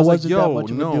 I was like, wasn't that "Yo,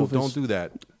 much of a no, doofus. don't do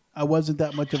that." I wasn't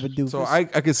that much of a doofus. So I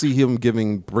could see him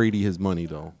giving Brady his money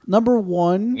though. number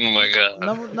one, Oh my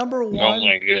god. number Oh one,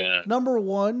 my god. number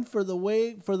one for the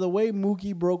way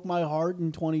Mookie broke my heart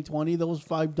in 2020. Those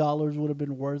 $5 would have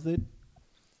been worth it.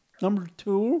 Number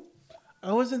two,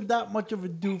 I wasn't that much of a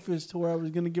doofus to where I was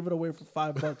going to give it away for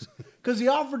 $5 because he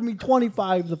offered me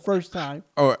 25 the first time.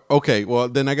 Oh, okay. Well,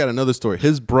 then I got another story.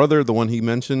 His brother, the one he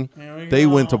mentioned, Here we they go.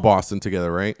 went to Boston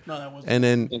together, right? No, that wasn't. And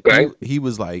then Okay. he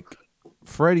was like,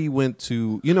 Freddie went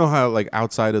to, you know how like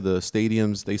outside of the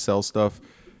stadiums they sell stuff?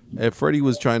 And Freddie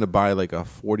was trying to buy like a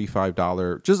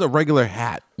 $45, just a regular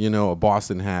hat, a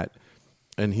Boston hat.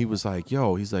 And he was like,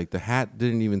 "Yo," he's like, "the hat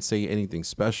didn't even say anything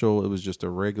special. It was just a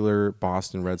regular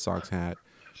Boston Red Sox hat."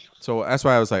 So that's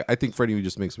why I was like, I think Freddie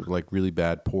just makes like really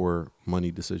bad, poor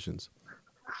money decisions.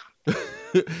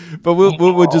 But we'll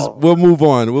move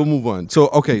on. We'll move on. So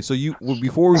okay, so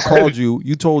before we called you,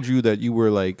 you told you that you were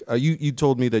like you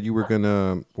told me that you were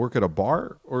gonna work at a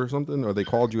bar or something, or they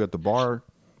called you at the bar.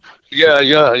 Yeah.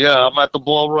 I'm at the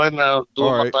ball right now doing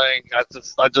All my right. thing.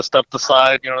 I just stepped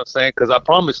aside, you know what I'm saying? Because I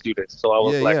promised you this, so I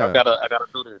was Yeah, like, yeah. I gotta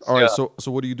do this. All right. Yeah.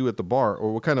 So what do you do at the bar,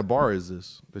 or what kind of bar is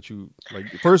this that you like?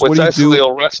 First, Well, what it's do you actually do?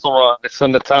 a restaurant. It's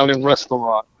an Italian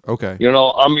restaurant. Okay. You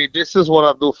know, I mean, this is what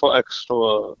I do for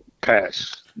extra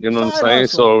cash. You know what I'm Side saying?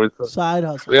 hustle. So it's Side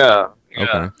hustle. yeah,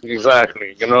 Okay.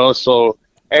 exactly. You know, so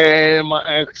and my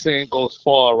accent goes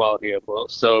far out here, bro.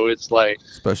 So it's like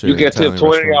Especially you at an get tip Italian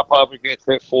 20, I restaurant. probably get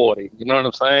tip 40. You know what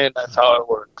I'm saying? That's how it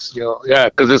works. You know, yeah,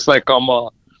 because it's like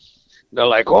they're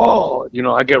like, oh, you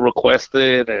know, I get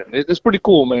requested, and it's pretty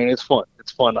cool, man. It's fun.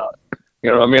 It's fun out.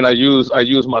 You know what I mean? I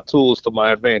use my tools to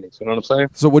my advantage. You know what I'm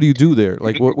So what do you do there?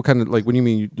 Like what kind of like what do you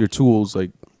mean your tools?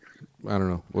 Like I don't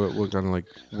know what kind of like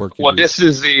work you Well, do. this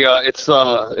is the it's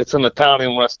an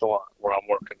Italian restaurant where I'm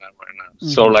working at right now.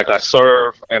 So Mm-hmm. like I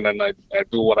serve and then I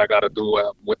do what I got to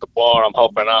do with the bar. I'm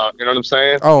helping out. You know what I'm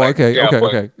saying? Oh, Like okay, yeah, okay,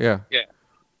 but okay, yeah. yeah,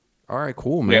 All right,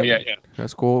 cool, yeah, man. yeah, yeah,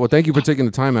 That's cool. Well, thank you for taking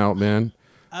the time out, man.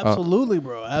 Absolutely,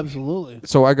 bro. Absolutely.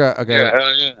 So I got yeah,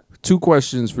 hell yeah. two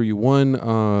questions for you. One,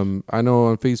 I know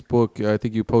on Facebook, I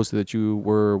think you posted that you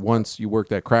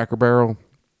worked at Cracker Barrel.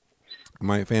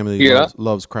 My family Yeah.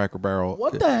 loves Cracker Barrel.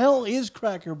 What the hell is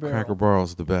Cracker Cracker Barrel?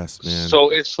 Barrel's the best, man.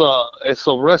 So it's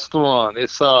a restaurant.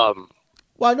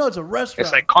 Well, I know it's a It's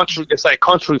restaurant. like country. It's like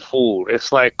country food.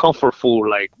 It's like comfort food.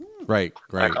 Right,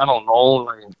 right. I don't know.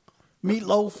 Like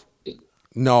Meatloaf.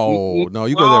 No,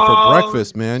 you go there for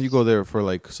breakfast, man. You go there for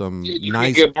like some you can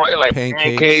nice get like pancakes.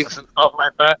 pancakes and stuff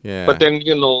like that. Yeah. But then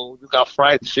you know you got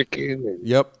fried chicken and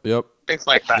Yep. things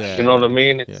like that. Yeah, You know what I yeah,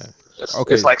 mean? yeah. It's,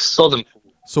 Okay. it's like southern food.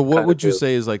 So what Kinda would you deal.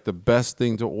 say is like the best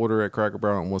thing to order at Cracker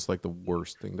Barrel, and what's like the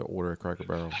worst thing to order at Cracker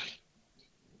Barrel?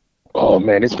 Oh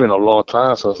man, it's been a long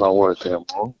time since I worked there,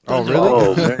 bro. Oh,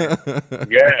 Oh really? man,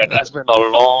 yeah, that was a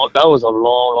long Oh, it was time.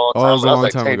 a That was long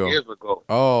like time 10 ago. years ago.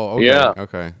 Oh, okay, Yeah,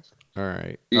 okay. All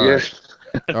right, all yeah, right,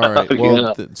 all right.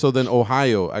 Well, yeah. so then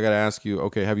Ohio, I gotta ask you.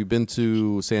 Okay, have you been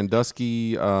to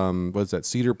Sandusky? What's that?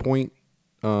 Cedar Point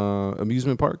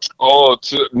amusement park?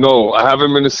 No, I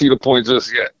haven't been to Cedar Point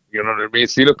just yet. You know what I mean?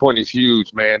 Cedar Point is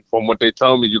huge, man. From what they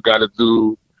tell me, you got to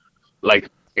do like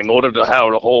in order to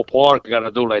have the whole park, you got to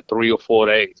do like 3 or 4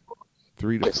 days.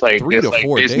 Three It's to like 4 days.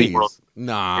 It's like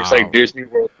No. Disney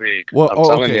World big. Well, I'm oh,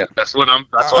 telling okay. you, that's what I'm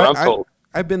I told.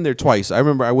 I've been there twice. I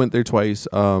remember I went there twice.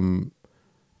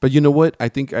 But you know what? I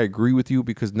think I agree with you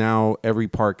because now every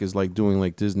park is like doing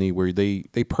like Disney, where they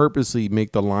purposely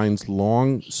make the lines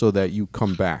long so that you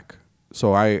come back.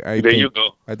 So There you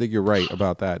go. I think you're right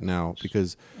about that now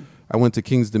because I went to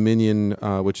King's Dominion,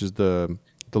 which is the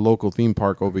local theme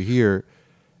park over here,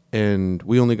 and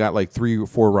we only got like 3 or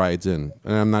 4 rides in,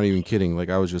 and I'm not even kidding. Like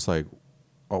I was just like,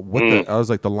 oh, what the? I was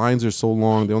like, the lines are so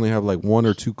long. They only have like 1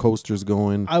 or 2 coasters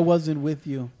going. I wasn't with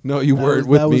you. No, you That weren't was-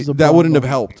 with that me. was the That wouldn't have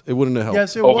problem. helped. It wouldn't have helped.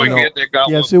 Yes, it Over would. here, they got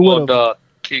Yes, one it would've. called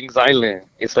Kings Island.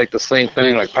 It's like the same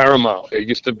thing, like Paramount. It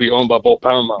used to be owned by both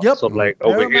Paramount. Yep. So like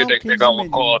over here, Paramount, they Kings got one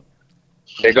Dominion. called.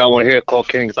 They got one here called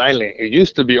Kings Island. It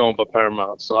used to be owned by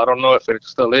Paramount, so I don't know if it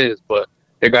still is, but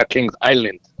they got Kings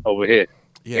Island over here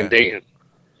in Yeah, Dayton.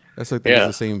 that's like Yeah.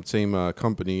 the same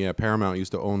company. Yeah, Paramount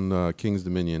used to own King's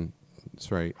Dominion. That's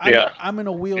right. Yeah. I'm in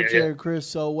a wheelchair, Yeah. Chris.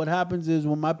 So what happens is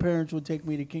when my parents would take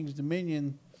me to King's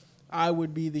Dominion, I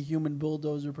would be the human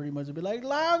bulldozer pretty much. I'd be like,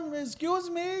 Long, excuse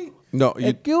me. No, you.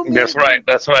 Excuse me. That's right.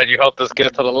 That's right. You helped us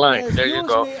get to the line. There you Excuse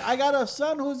go. me. I got a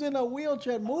son who's in a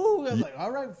wheelchair. Move. I was like,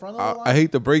 all right, front of the line. I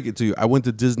hate to break it to you. I went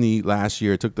to Disney last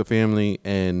year. Took the family,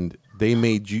 and they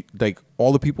made you like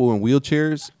all the people in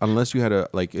wheelchairs. Unless you had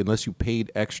unless you paid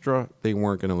extra, they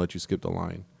weren't going to let you skip the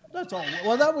line. That's all.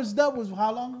 Well, that was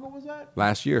how long ago was that?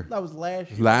 Last year. That was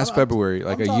last year. Last February,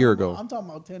 like a talking year about- ago. I'm talking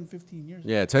about 10, 15 years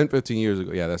ago. Yeah, 10, 15 years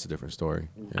ago. Yeah, that's a different story.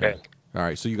 Yeah. Okay. All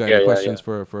right. So you got Yeah, any yeah, questions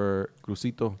for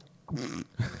Cruzito? Cruzito.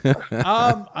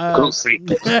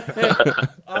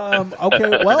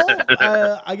 Okay. Well,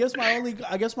 I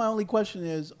guess my only question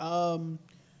is, wow.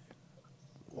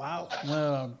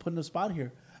 Well, I'm putting a spot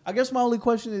here. I guess my only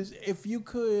question is, if you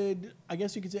could, I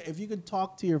guess you could say, if you could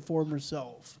talk to your former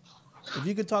self, if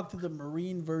you could talk to the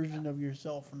Marine version of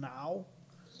yourself now,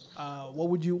 what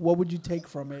would you take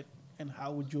from it, and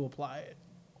how would you apply it?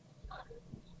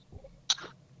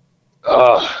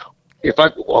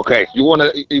 You want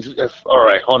to? If all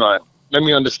right, hold on. Let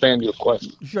me understand your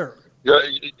question. Sure.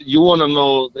 You want to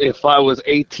know if I was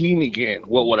 18 again,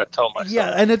 what would I tell myself?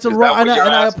 Yeah, and it's a Is wrong. that And what you're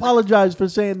I asking? apologize for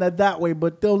saying that way,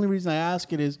 but the only reason I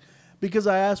ask it is because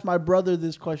I ask my brother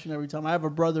this question every time. I have a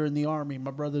brother in the Army.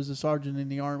 My brother's a sergeant in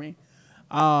the Army.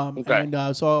 Okay.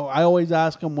 And so I always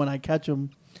ask him when I catch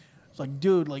him, it's like,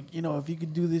 dude, like, you know, if you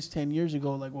could do this 10 years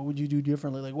ago, like, what would you do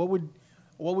differently? Like, what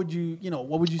would you, you know,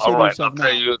 what would you say All to right, yourself I'll now?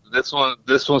 tell you this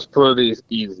one's pretty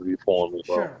easy for me,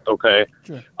 bro. Sure. Okay.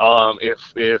 Sure.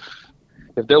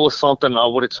 If there was something I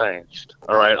would have changed,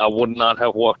 all right, I would not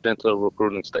have walked into a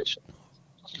recruiting station.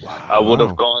 I would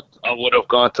have Wow.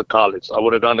 gone to college. I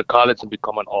would have gone to college and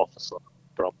become an officer,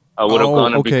 bro. I would have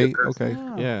gone and Okay, because okay,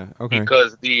 Ah. yeah, okay.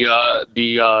 because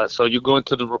so you go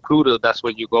into the recruiter, that's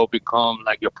where you go become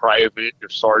like your private, your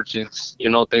sergeants,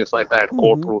 things like that,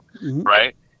 corporal,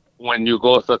 right? When you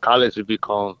go to college, you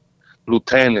become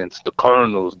lieutenants, the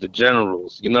colonels, the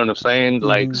generals. You know what I'm saying?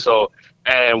 Like so,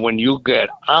 and when you get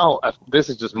out, this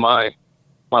is just my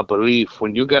belief.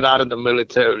 When you get out of the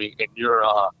military and you're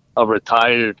a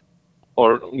retired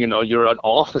or you're an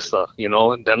officer, you're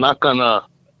not gonna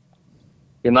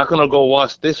go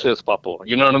wash dishes, Papa.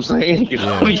 You know what I'm saying?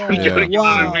 Yeah, yeah. You know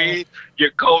what I Wow. mean? You're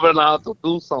going out to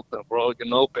do something, bro.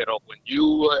 Pero when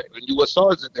you a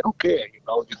sergeant, they don't care.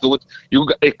 You do it.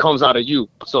 It comes out of you.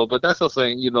 So, but that's the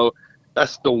thing.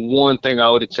 That's the one thing I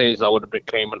would have changed. I would have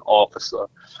became an officer.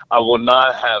 I would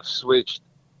not have switched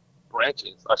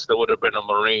branches. I still would have been a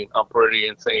Marine. I'm pretty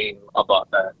insane about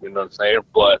that. You know what I'm saying?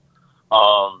 But,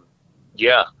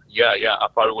 yeah. I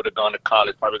probably would have gone to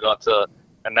college. Probably gone to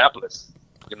Annapolis.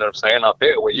 You know what I'm saying? Out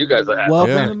there where you guys are at out Welcome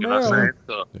Yeah, there. to You know what I'm saying? Maryland.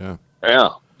 So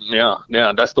yeah,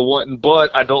 yeah. That's the one.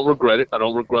 But I don't regret it. I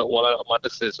don't regret my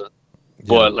decision. yeah.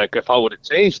 But like if I would have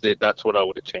changed it, that's what I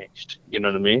would have changed. You know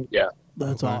what I mean? Yeah.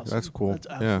 That's Okay, that's awesome. cool. That's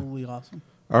Yeah. absolutely awesome.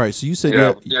 All right. So you said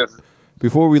Yeah. Yeah.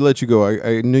 before we let you go,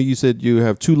 I knew you said you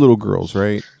have two little girls,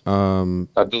 right?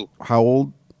 I do. How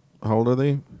old? How old are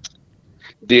they?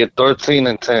 Did 13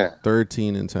 and 10.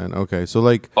 13 and 10. Okay, so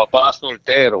like, Papá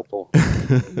soltero, po.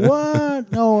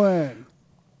 What? No way.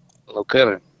 No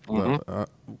kidding. uh,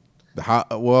 how?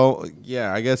 Well,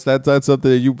 yeah. I guess that's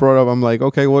something that you brought up. I'm like,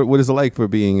 okay, what is it like for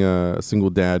being a single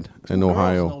dad in Girls,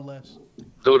 Ohio? no less.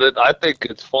 Dude, I think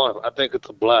it's fun. I think it's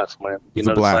a blast, man. You It's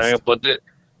a know what I'm saying? blast. But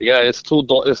yeah,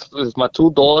 it's my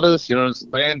two daughters. You know what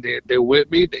I'm saying? They're with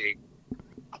me.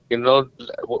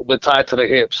 We're tied to the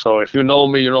hip. So if you know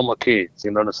me, you know my kids.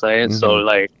 You know what I'm saying? So Hmm.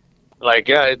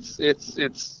 yeah,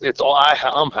 it's all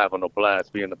I'm having a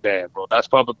blast being a dad, bro. That's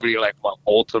probably like my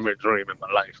ultimate dream in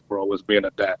my life, bro, was being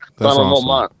a dad. 'Cause That's I don't know awesome.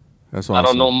 mine. That's I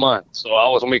don't know awesome. mine. So I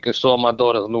was making sure my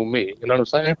daughters knew me. You know what I'm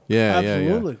saying? Yeah.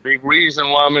 Absolutely. Big reason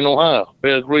why I'm in Ohio.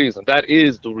 Big reason. That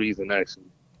is the reason, actually.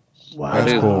 That That's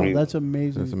is the Wow. cool. reason. That's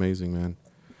amazing. That's amazing, man.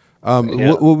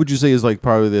 Yeah. What would you say is like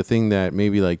probably the thing that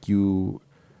maybe like you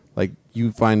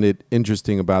find it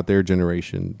interesting about their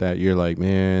generation that you're like,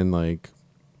 man, like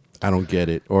I don't get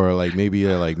it, or like maybe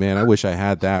you're like, man, I wish I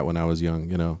had that when I was young,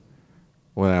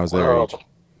 when I was their Well, age.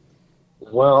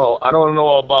 well, I don't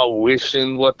know about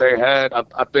wishing what they had.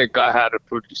 I think I had it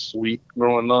pretty sweet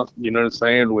growing up. You know what I'm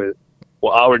saying? With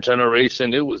our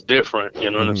generation, it was different. You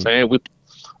know what I'm Hmm. saying?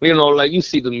 Like you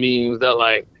see the memes that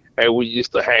like, hey, we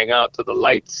used to hang out to the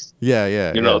lights, Yeah.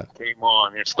 came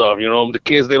on and stuff. The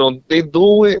kids they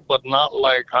do it, but not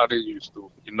like how they used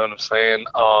to. You know what I'm saying?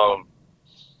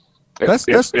 That's.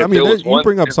 I If mean, there was you one,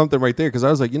 bring up something right there because I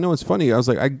was like, it's funny. I was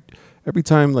like, every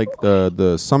time like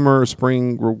the summer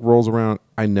spring rolls around,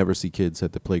 I never see kids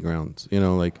at the playgrounds.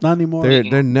 Like Not anymore.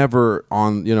 they're never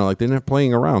on. Like they're not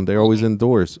playing around. They're always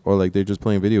indoors or like they're just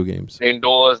playing video games.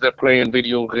 indoors, they're playing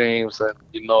video games, and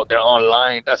they're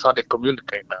online. That's how they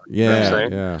communicate now. You know what I'm Yeah, Yeah.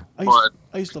 saying? yeah. But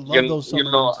I used to love those summer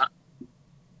know, nights.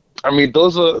 I mean,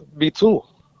 those are me too.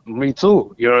 Me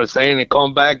too. You know what I'm saying? They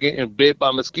come back getting bit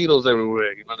by mosquitoes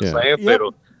everywhere. You know what I'm Yeah. saying? Yep.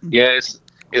 Pero yeah,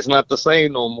 it's not the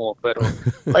same no more. Pero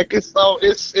like it's all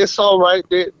right.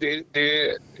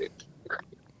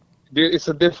 It's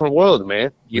a different world,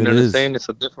 man. You It know what I'm is. saying? It's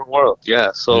a different world.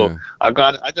 Yeah. So Yeah.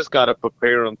 I just gotta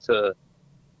prepare them to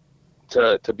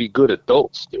be good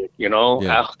adults, dude. Yeah.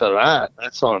 After that,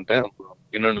 that's on them, bro.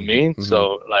 You know what I Hmm. mean? Hmm.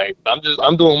 So like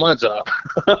I'm doing my job.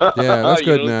 Yeah, that's You good,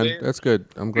 know what I'm man. saying? That's good.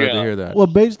 I'm glad to Yeah. hear that. Well,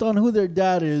 based on who their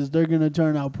dad is, they're gonna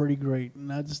turn out pretty great, and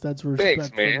that's Thanks, respect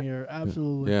from man. here.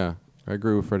 Absolutely. Yeah, I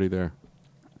agree with Freddie there.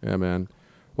 Yeah, man.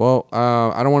 Well,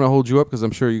 I don't want to hold you up because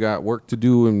I'm sure you got work to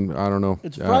do, and I don't know.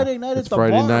 It's Friday night It's at the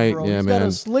Friday bar, night. bro. Yeah, He's man.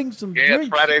 gotta sling some Yeah, it's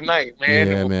drinks. Friday night, man.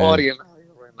 Yeah, And we're man. partying out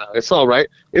here right now. It's all right.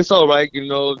 It's all right.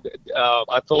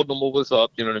 I told them what was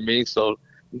up. You know what I mean? So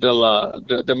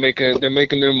they're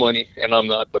making their money, and I'm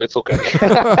not, but it's okay.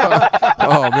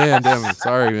 Oh man, damn.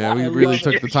 Sorry, man. We really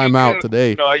took the time out Good.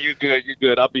 today. No, you good. You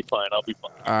good. I'll be fine. I'll be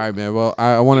fine. All right, man. Well,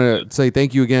 I want to say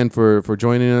thank you again for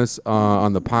joining us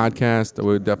on the podcast.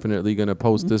 We're definitely going to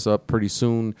post this up pretty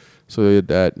soon so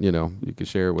that, you can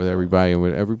share it with everybody. And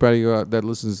with everybody that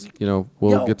listens,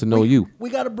 will get to know you. We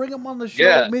got to bring him on the show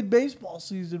Yeah. mid-baseball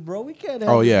season, bro. We can't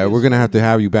have Oh, yeah. him We're going to this-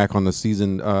 have you back on the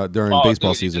season during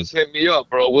baseball Dude, you season. just hit me up,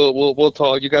 bro. We'll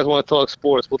talk. You guys want to talk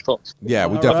sports? We'll talk. Yeah,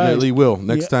 we All definitely right. will.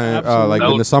 Next time, absolutely.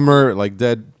 like in the summer, like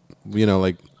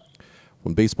like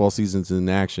when baseball season's in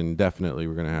action, definitely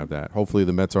we're going to have that. Hopefully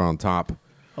the Mets are on top.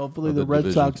 Hopefully of the the Red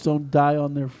division. Sox don't die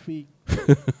on their feet.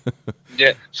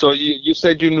 Yeah. So you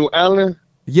said you knew Alan?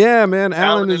 Yeah, man. Alan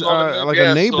Alan is is on the- like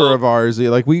yeah, a neighbor so- of ours.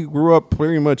 Like we grew up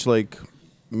pretty much like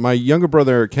my younger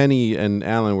brother Kenny and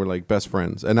Alan were like best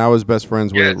friends, and I was best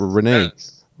friends with Yes, Renee,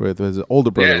 yes. with his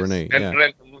older brother Yes. Renee. And Yeah,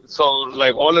 then, so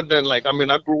like all of them, like I mean,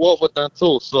 I grew up with them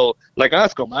too. So like,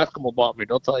 ask them about me.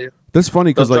 They'll tell you. that's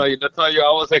funny They'll because tell like you. They'll tell you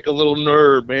I was like a little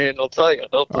nerd, man. They'll tell you.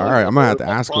 All right, I'm gonna have to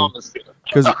ask 'em. promise you.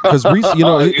 because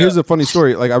Yeah. here's a funny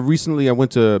story. Like I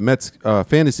went to Mets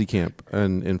fantasy camp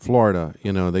in Florida.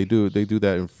 They do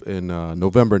that in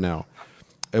November now.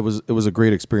 It was a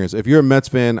great experience. If you're a Mets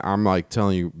fan, I'm like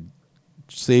telling you,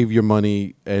 save your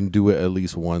money and do it at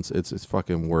least once. It's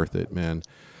fucking worth it, man.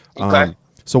 Okay.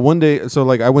 So one day,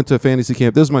 like I went to fantasy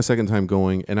camp. This was my second time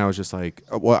going, and I was just like,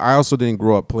 well, I also didn't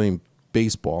grow up playing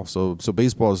baseball, so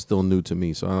baseball is still new to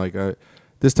me. So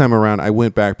this time around, I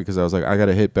went back because I was like, I got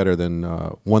to hit better than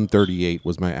 138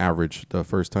 was my average the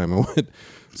first time I went.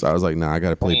 So I was like, nah, I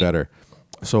got to play better.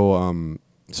 So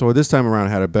this time around, I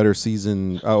had a better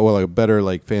season, a better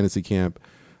like fantasy camp.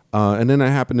 And then I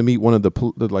happened to meet one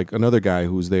of like another guy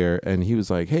who was there, and he was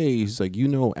like, "Hey," he's like, "You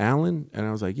know Alan?" And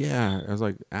I was like, "Yeah." I was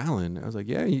like, "Alan?" I was like,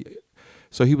 "Yeah."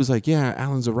 So he was like, "Yeah,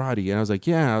 Alan Zarati." And I was like,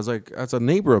 "Yeah." I was like, "That's a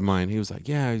neighbor of mine." He was like,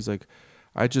 "Yeah." He's like,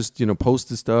 "I just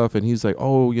posted stuff," and he's like,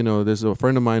 "Oh, there's a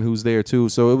friend of mine who's there too."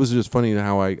 So it was just funny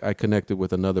how I connected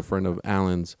with another friend of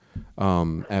Alan's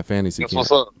at fantasy That's camp.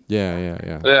 what's up. Yeah.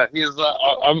 Yeah, he's.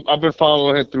 I've been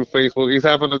following him through Facebook. He's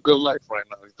having a good life right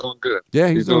now. He's doing good. Yeah,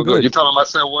 he's doing good. You tell him I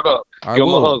said what up. I Give him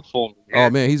will. a hug for me. Oh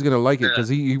man, he's gonna like it Yeah. because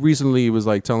he recently was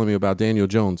like telling me about Daniel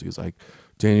Jones. He was like,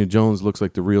 Daniel Jones looks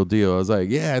like the real deal. I was like,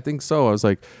 yeah, I think so. I was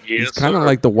like, he's Yes, kind of sir.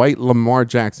 like the white Lamar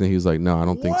Jackson. He was like, no, I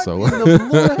don't think What so. in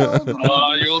the blue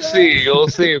hell did you just say? You'll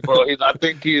see, bro. I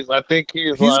think he's.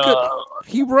 He's good.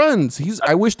 He runs.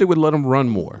 I wish they would let him run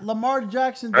more. Lamar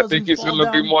Jackson I doesn't think he's fall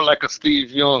gonna be down. more like a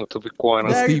Steve Young, to be quite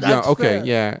honest. There- Steve that's Young. Okay, fair.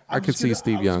 yeah, I I'm could just see gonna-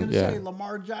 Steve I was Young. gonna Yeah. say,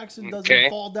 Lamar Jackson doesn't Okay.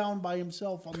 fall down by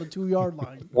himself on the 2-yard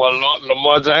line. Well,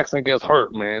 Lamar Jackson gets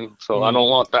hurt, man. So I don't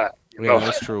want that. you Yeah, know?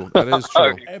 that's true. That is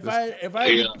true.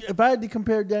 If I had to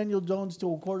compare Daniel Jones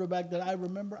to a quarterback that I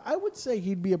remember, I would say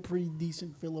he'd be a pretty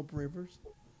decent Phillip Rivers.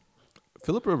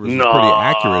 Philip Rivers is pretty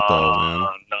accurate though, man.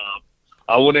 No,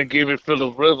 I wouldn't give it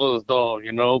Phillip Rivers though,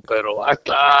 but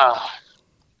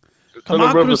Come Phillip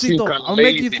on, Rivers seemed Cruzito. kind I'll of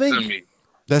make you lazy think. to me.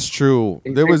 That's true.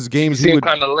 There was games He he seemed would.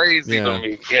 kind of lazy Yeah. to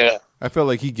me. Yeah. I felt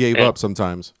like he gave up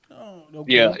sometimes. Oh,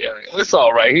 okay. Yeah, it's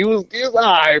all right. He was all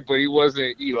right, but he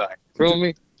wasn't Eli. Feel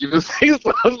me? You just he was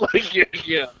like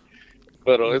yeah.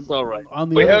 But it's all right. On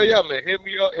the But hell other- yeah, man,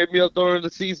 hit me up during the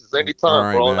seasons anytime, All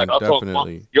right, bro. man, Like I'll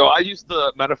definitely. talk. Yo, I used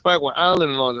to. Matter of fact, when Alan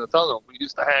and all the time, we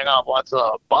used to hang out, watch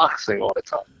boxing all the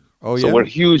time. Oh So yeah. we're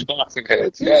huge boxing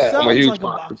heads. He Yeah, I'm a sounds huge like a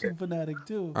boxing boxing head. fanatic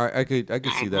too. I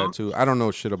could see that too. I don't know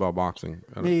shit about boxing.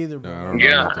 I don't- Me either, bro. I don't know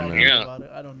Yeah, nothing, man. yeah. About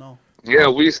it. I don't know. Yeah,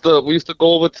 we used to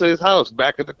go over to his house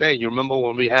back in the day. You remember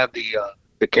when we had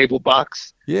the cable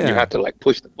box? Yeah. You had to like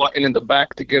push the button in the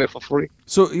back to get it for free.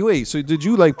 So wait, so did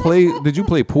you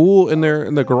play pool in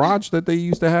the garage that they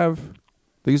used to have?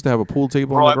 They used to have a pool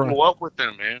table Bro, in I the garage. grew up with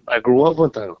them, man. I grew up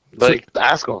with them. Like,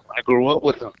 ask them. I grew up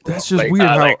with them. That's just like, weird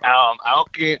how-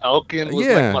 Alkin was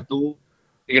Yeah. like my dude.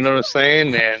 You know what I'm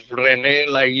saying? And Renee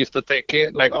like used to take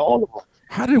care, like all of them.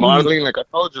 How did we Marlene, like I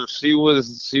told you,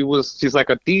 she's like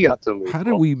a tia to me. how did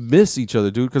bro. we miss each other,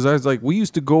 dude? Because I was like, we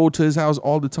used to go to his house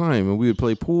all the time, and we would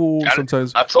play pool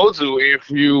sometimes. I told you, if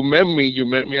you met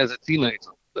me as a teenager.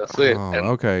 That's it. Oh, And,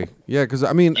 okay, yeah. Because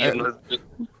I mean, you know,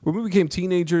 when we became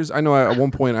teenagers, I know at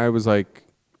one point I was like,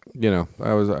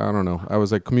 I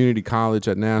was like community college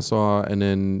at Nassau, and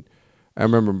then I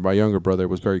remember my younger brother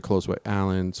was very close with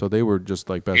Alan, so they were just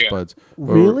like best Yeah. buds.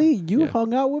 But Really? You yeah.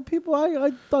 hung out with people?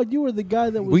 I thought you were the guy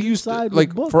that was we used to inside like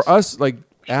with books. for us like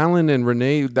Alan and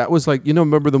Renee. That was like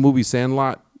remember the movie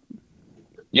Sandlot?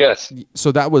 yes.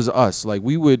 So that was us. Like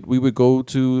we would go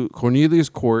to Cornelius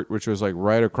Court, which was like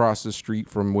right across the street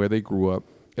from where they grew up,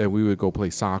 and we would go play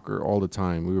soccer all the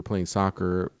time. We were playing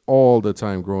soccer all the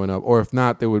time growing up, or if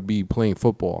not, they would be playing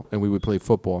football, and we would play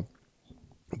football.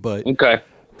 But Okay.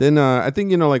 then I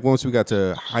think like once we got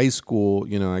to high school,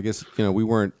 I guess we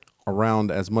weren't around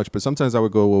as much. But sometimes I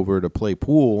would go over to play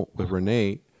pool with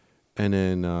Renee, and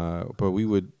then but we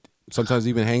would sometimes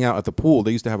even hang out at the pool.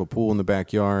 They used to have a pool in the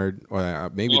backyard, or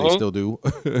maybe they still do.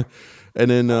 And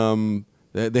then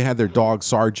they had their dog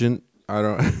Sergeant. I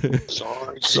don't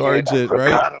Sergeant, I right?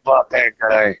 forgot about that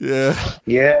guy. Yeah.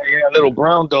 Yeah, little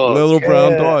brown dog. Little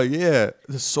brown dog, yeah.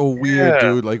 It's so weird, Yeah.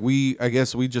 dude. Like I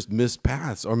guess we just missed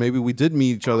paths, or maybe we did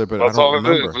meet each other, but That's I all don't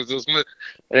it is. remember. It's just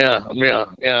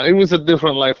yeah. It was a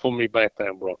different life for me back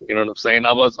then, bro. You know what I'm saying?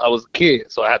 I was a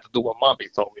kid, so I had to do what mommy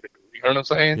told me to do. You know what I'm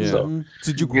saying? Yeah. So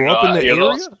Did you grow up in the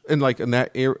area, in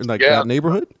that area, in Yeah. that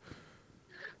neighborhood?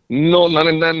 no, not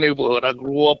in that neighborhood. I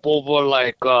grew up over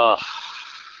like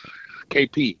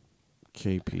KP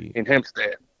KP. in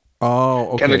Hempstead, Oh,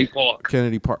 okay. Kennedy Park.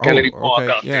 Kennedy Park. Kennedy Oh, Park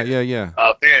okay. out Yeah, there. yeah.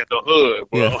 Out there in the hood,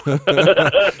 bro.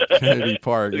 Yeah. Kennedy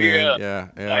Park, man. Yeah.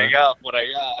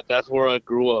 Yeah. That's where I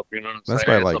grew up. You know what I'm That's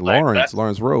saying? by like So,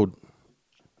 Lawrence Road.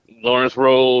 Lawrence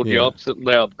Road. Yeah.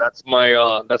 Yup. That's my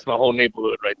whole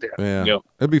neighborhood right there. Yeah. Yep.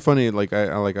 It'd be funny. Like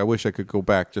I wish I could go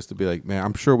back just to be like, man,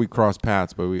 I'm sure we crossed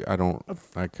paths, but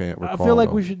I can't recall. I feel like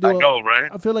though. we should do. I know,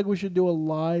 right? I feel like we should do a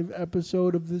live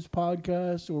episode of this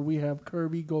podcast where we have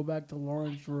Kirby go back to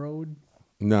Lawrence Road.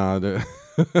 No,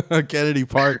 Kennedy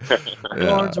Park. Yeah.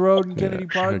 Lawrence Road and Kennedy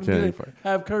Park. And Kennedy be like- Park.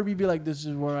 Have Kirby be like, "This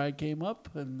is where I came up,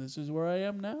 and this is where I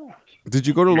am now." Did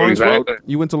you go to Lawrence Exactly. Road?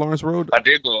 You went to Lawrence Road? I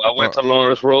did go. I went to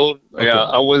Lawrence Road. Okay. Yeah,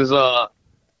 I was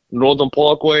Northern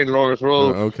Parkway, Lawrence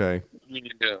Road. Okay.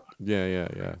 Yeah.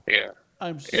 Yeah.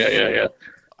 I'm so, Yeah.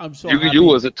 I'm so You happy. you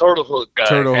was a Turtle Hook guy.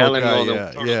 Turtle Hook Alan guy. know them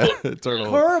Yeah. Turtle Yeah. Hook. Turtle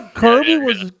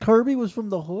Hook. Kirby was from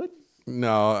the hood.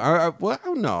 No,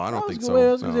 no, I don't think so.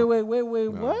 I was No. gonna say,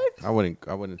 wait, No. what? I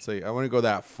wouldn't say. I wouldn't go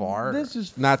that far. This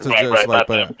is not to Right, just right, like, not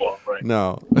but that far, right.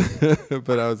 no.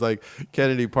 But I was like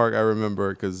Kennedy Park. I remember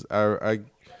because I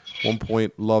one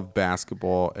point loved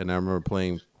basketball, and I remember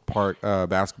playing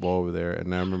basketball over there,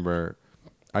 and I remember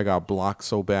I got blocked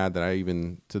so bad that I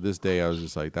even to this day I was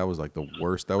just like that was like the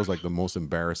worst. That was like the most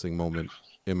embarrassing moment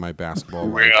in my basketball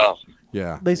life.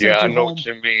 Yeah. They sent Yeah, I you know home. what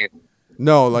you mean.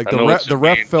 No, like I know what the you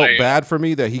ref mean. felt Yeah. bad for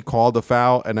me that he called a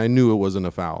foul, and I knew it wasn't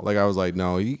a foul. Like I was like,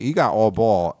 no, he got all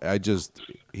ball.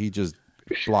 He just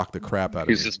blocked the crap out of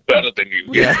He's me. just better than you.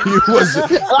 Yeah,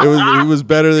 he was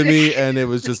better than me, and it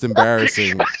was just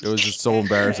embarrassing. It was just so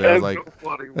embarrassing. I was like, That's so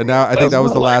funny, bro. and now I think that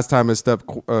was the That's last time I stepped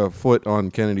foot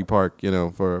on Kennedy Park,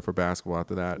 for basketball.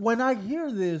 After that, When I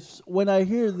hear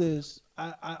this,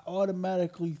 I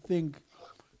automatically think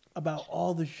about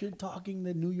all the shit talking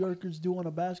that New Yorkers do on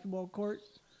a basketball court.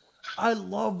 I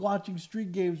love watching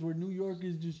street games where New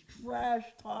Yorkers just trash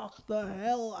talk the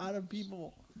hell out of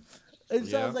people. It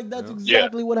sounds like that's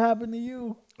exactly what happened to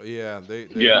you. yeah, they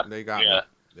Yeah, got yeah. me.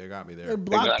 They got me They there.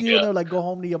 blocked you and they're like, "Go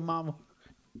home to your mama."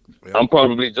 I'm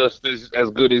probably just as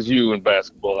good as you in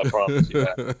basketball. I promise you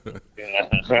that.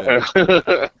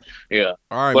 Yeah. Yeah.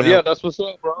 All right, But man. yeah, that's what's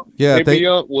up, bro. Yeah, Maybe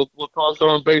we'll talk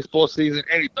during baseball season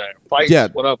anytime. Fights, Yeah,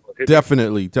 whatever. Hit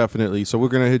me. Definitely. So we're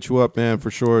gonna hit you up, man,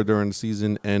 for sure during the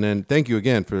season. And then thank you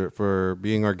again for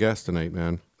being our guest tonight,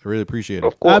 man. I really appreciate it.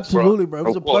 Of course, Absolutely, bro. It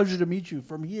was Of a course. pleasure to meet you.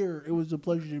 From here, it was a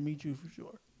pleasure to meet you for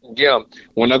sure. Yeah.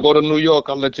 When I go to New York,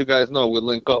 I'll let you guys know. We'll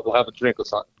link up. We'll have a drink or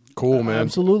something. Cool, man.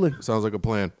 Absolutely. Sounds like a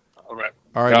plan. All right.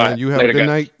 All right, man. You have a Later, good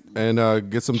guys. night and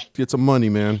get some money,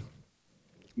 man.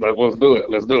 Let's do it.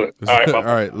 Let's do it. All right. All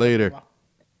Bye. right, later.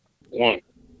 One.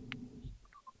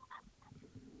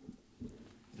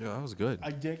 Yeah, that was good.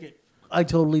 I dig it. I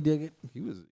totally dig it. He was.